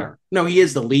 He's a runner. No, he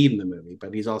is the lead in the movie,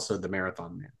 but he's also the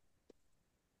Marathon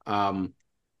Man.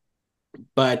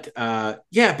 But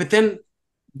then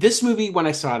this movie, when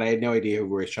I saw it, I had no idea who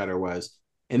Roy Scheider was.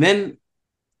 And then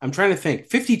I'm trying to think.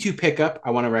 52 Pickup,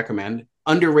 I want to recommend.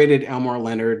 Underrated Elmore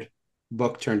Leonard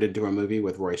book turned into a movie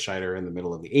with Roy Scheider in the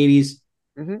middle of the 80s.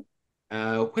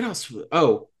 Mm-hmm. What else?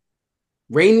 Oh,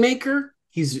 Rainmaker.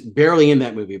 He's barely in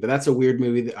that movie, but that's a weird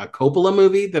movie, a Coppola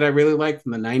movie that I really like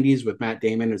from the 90s with Matt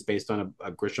Damon. Is based on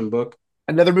a Grisham book.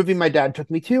 Another movie my dad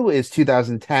took me to is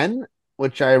 2010,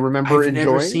 which I remember enjoying.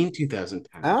 I've never seen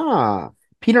 2010.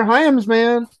 Peter Hyams,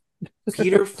 man.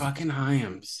 Peter fucking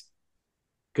Hyams.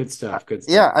 Good stuff.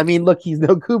 Yeah, I mean, look, he's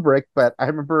no Kubrick, but I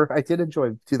remember I did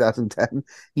enjoy 2010,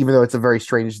 even though it's a very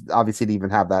strange, obviously, to even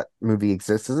have that movie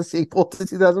exist as a sequel to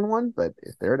 2001, but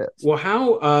there it is. Well,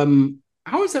 how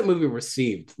how is that movie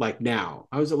received? Like now,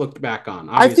 how is it looked back on?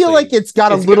 I feel like it's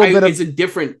got a little bit of.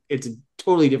 It's a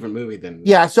totally different movie than.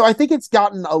 Yeah, so I think it's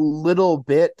gotten a little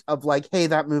bit of like, hey,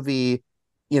 that movie,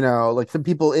 like some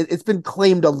people, it's been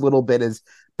claimed a little bit as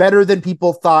better than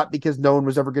people thought because no one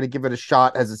was ever going to give it a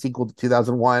shot as a sequel to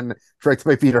 2001, directed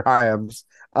by Peter Hyams.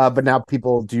 But now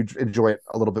people do enjoy it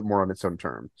a little bit more on its own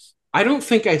terms. I don't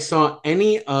think I saw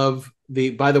any of the.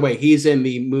 By the way, he's in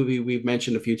the movie we've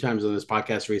mentioned a few times on this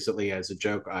podcast recently as a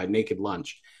joke, Naked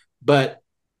Lunch. But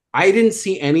I didn't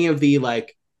see any of the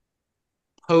like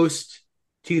post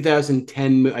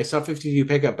 2010. I saw 52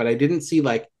 Pickup, but I didn't see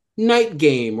like Night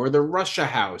Game or The Russia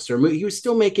House he was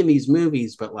still making these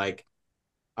movies, but like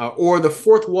or The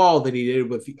Fourth Wall that he did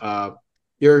with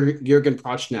Jürgen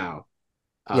Prochnow.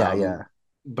 Yeah.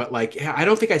 But like, I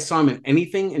don't think I saw him in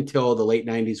anything until the late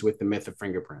 90s with The Myth of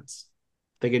Fingerprints.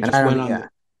 I think it just went on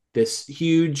this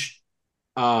huge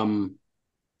Roy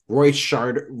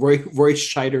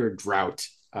Scheider drought.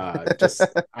 I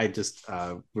just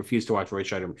refuse to watch Roy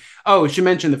Scheider. Oh, she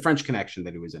mentioned The French Connection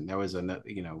that he was in. That was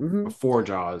before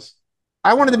Jaws.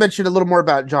 I wanted to mention a little more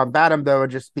about John Badham though,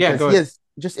 just because he is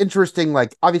just interesting.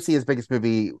 Like obviously his biggest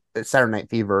movie, Saturday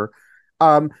Night Fever.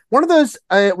 One of those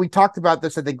we talked about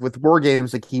this, I think, with War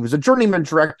Games. Like he was a journeyman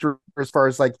director as far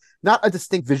as like not a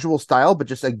distinct visual style, but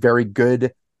just like very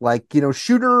good, like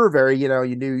shooter,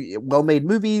 very well-made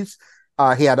movies.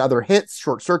 He had other hits,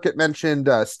 Short Circuit mentioned,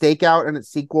 Stakeout and its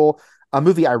sequel, a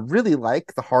movie I really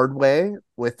like, The Hard Way,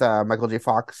 with Michael J.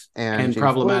 Fox and James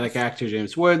problematic Woods. actor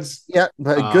James Woods. Yeah,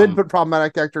 but good but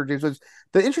problematic actor James Woods.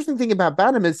 The interesting thing about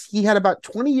Badham is he had about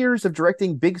 20 years of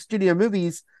directing big studio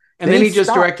movies. And then he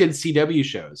just directed CW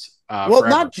shows. Well,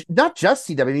 not just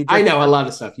CW. I know a lot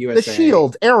of stuff. USA. The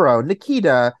Shield, Arrow,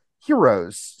 Nikita,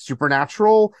 Heroes,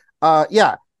 Supernatural.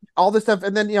 All this stuff.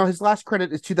 And then, his last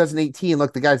credit is 2018.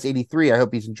 Look, the guy's 83. I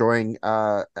hope he's enjoying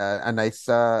a nice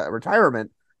retirement.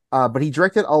 But he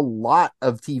directed a lot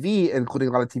of TV, including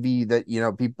a lot of TV that,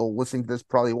 people listening to this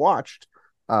probably watched.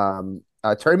 Terry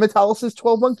Metalis'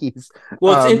 12 Monkeys.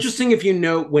 Well, it's interesting if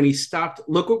when he stopped.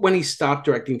 Look when he stopped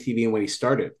directing TV and when he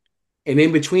started. And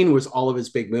in between was all of his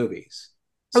big movies.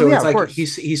 So it's like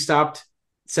he stopped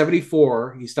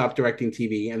 74, he stopped directing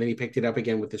TV, and then he picked it up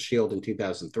again with The Shield in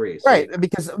 2003. So, right,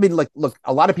 because look,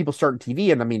 a lot of people start in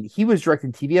TV, and he was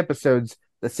directing TV episodes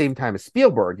the same time as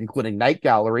Spielberg, including Night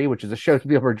Gallery, which is a show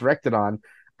Spielberg directed on.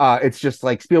 It's just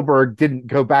like Spielberg didn't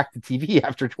go back to TV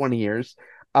after 20 years.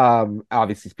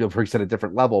 Obviously Spielberg's at a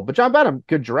different level, but John Badham,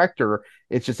 good director.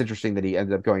 It's just interesting that he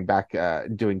ended up going back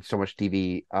doing so much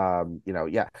TV. I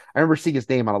remember seeing his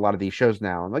name on a lot of these shows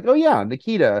now. I'm like, oh yeah,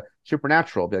 Nikita,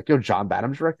 Supernatural. Be like, John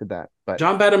Badham directed that. But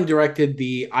John Badham directed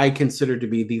I consider to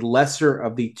be the lesser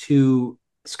of the two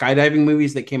skydiving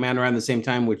movies that came out around the same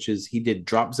time, which is he did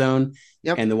Drop Zone,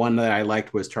 and the one that I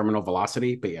liked was Terminal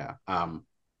Velocity. But yeah, and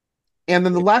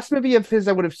then the last movie of his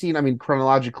I would have seen,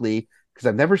 chronologically, because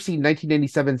I've never seen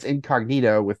 1997's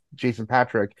Incognito with Jason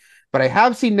Patric, but I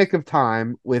have seen Nick of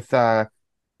Time with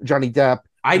Johnny Depp.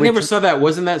 I never saw that.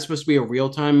 Wasn't that supposed to be a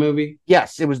real-time movie?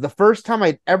 Yes, it was the first time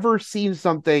I'd ever seen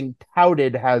something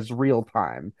touted as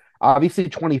real-time. Obviously,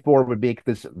 24 would make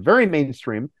this very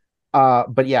mainstream.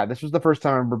 But yeah, this was the first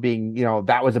time I remember being,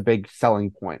 that was a big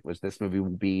selling point, was this movie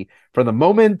would be, from the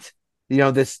moment,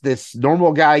 this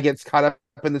normal guy gets caught up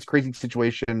in this crazy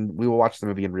situation, we will watch the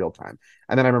movie in real time.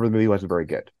 And then I remember the movie wasn't very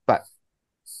good, but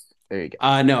there you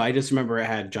go. No, I just remember it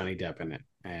had Johnny Depp in it,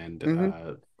 and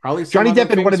probably Johnny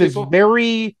Depp in one of his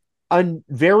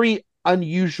very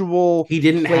unusual. He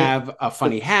didn't have a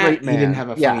funny hat. He didn't have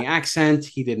a funny accent.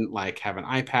 He didn't have an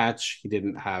eye patch. He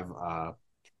didn't have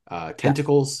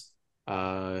tentacles.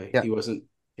 He wasn't.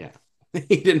 Yeah,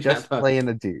 he didn't just have playing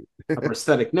a dude. A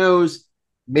prosthetic nose.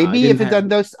 Maybe if it done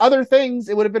those other things,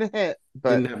 it would have been a hit.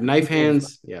 But didn't have knife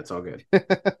hands. Yeah, it's all good.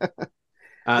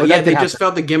 They just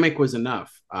felt the gimmick was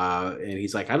enough. And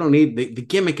he's like, I don't need the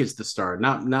gimmick is the star,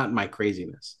 not my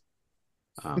craziness.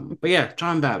 But yeah,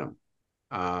 John Badham,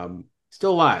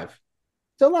 still alive.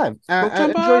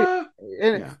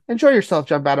 Enjoy yourself,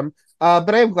 John Badham.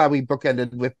 But I am glad we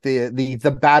bookended with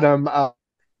the Badham,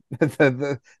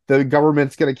 the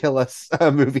government's gonna kill us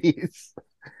movies.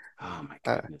 Oh my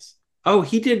goodness.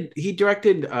 He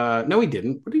directed no he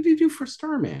didn't. What did he do for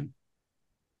Starman?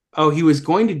 Oh, he was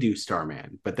going to do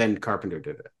Starman, but then Carpenter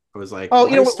did it. I was like,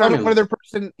 one other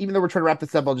person, even though we're trying to wrap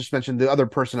this up, I'll just mention the other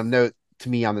person of note to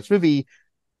me on this movie,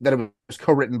 that it was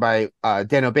co-written by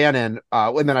Dan O'Bannon,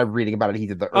 and then I'm reading about it. He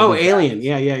did the Alien.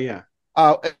 Yeah.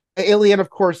 Alien, of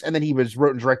course, and then he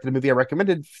wrote and directed a movie I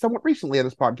recommended somewhat recently on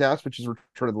this podcast, which is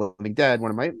Return of the Living Dead, one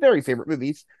of my very favorite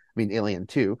movies. I mean, Alien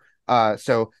 2.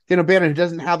 So Dan O'Bannon, who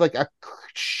doesn't have like a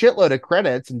shitload of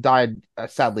credits and died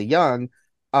sadly young,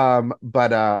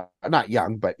 but not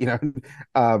young, but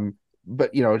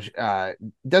but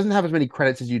doesn't have as many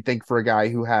credits as you'd think for a guy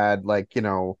who had like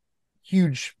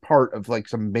huge part of like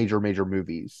some major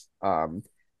movies.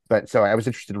 But so I was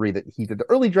interested to read that he did the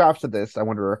early drafts of this. I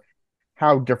wonder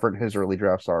how different his early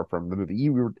drafts are from the movie.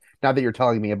 Now that you're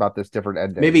telling me about this different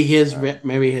ending, maybe his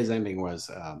ending was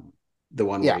the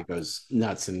one where he goes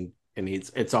nuts and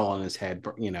it's all in his head,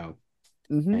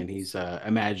 and he's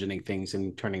imagining things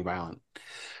and turning violent.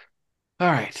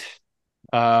 All right.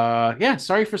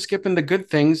 Sorry for skipping the good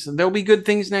things. There'll be good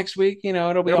things next week.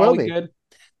 It'll be all good.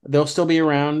 They'll still be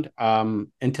around.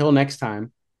 Until next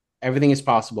time, everything is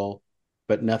possible,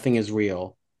 but nothing is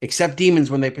real except demons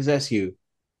when they possess you.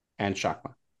 And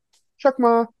Shakma.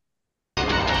 Shakma.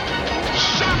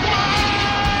 Shakma!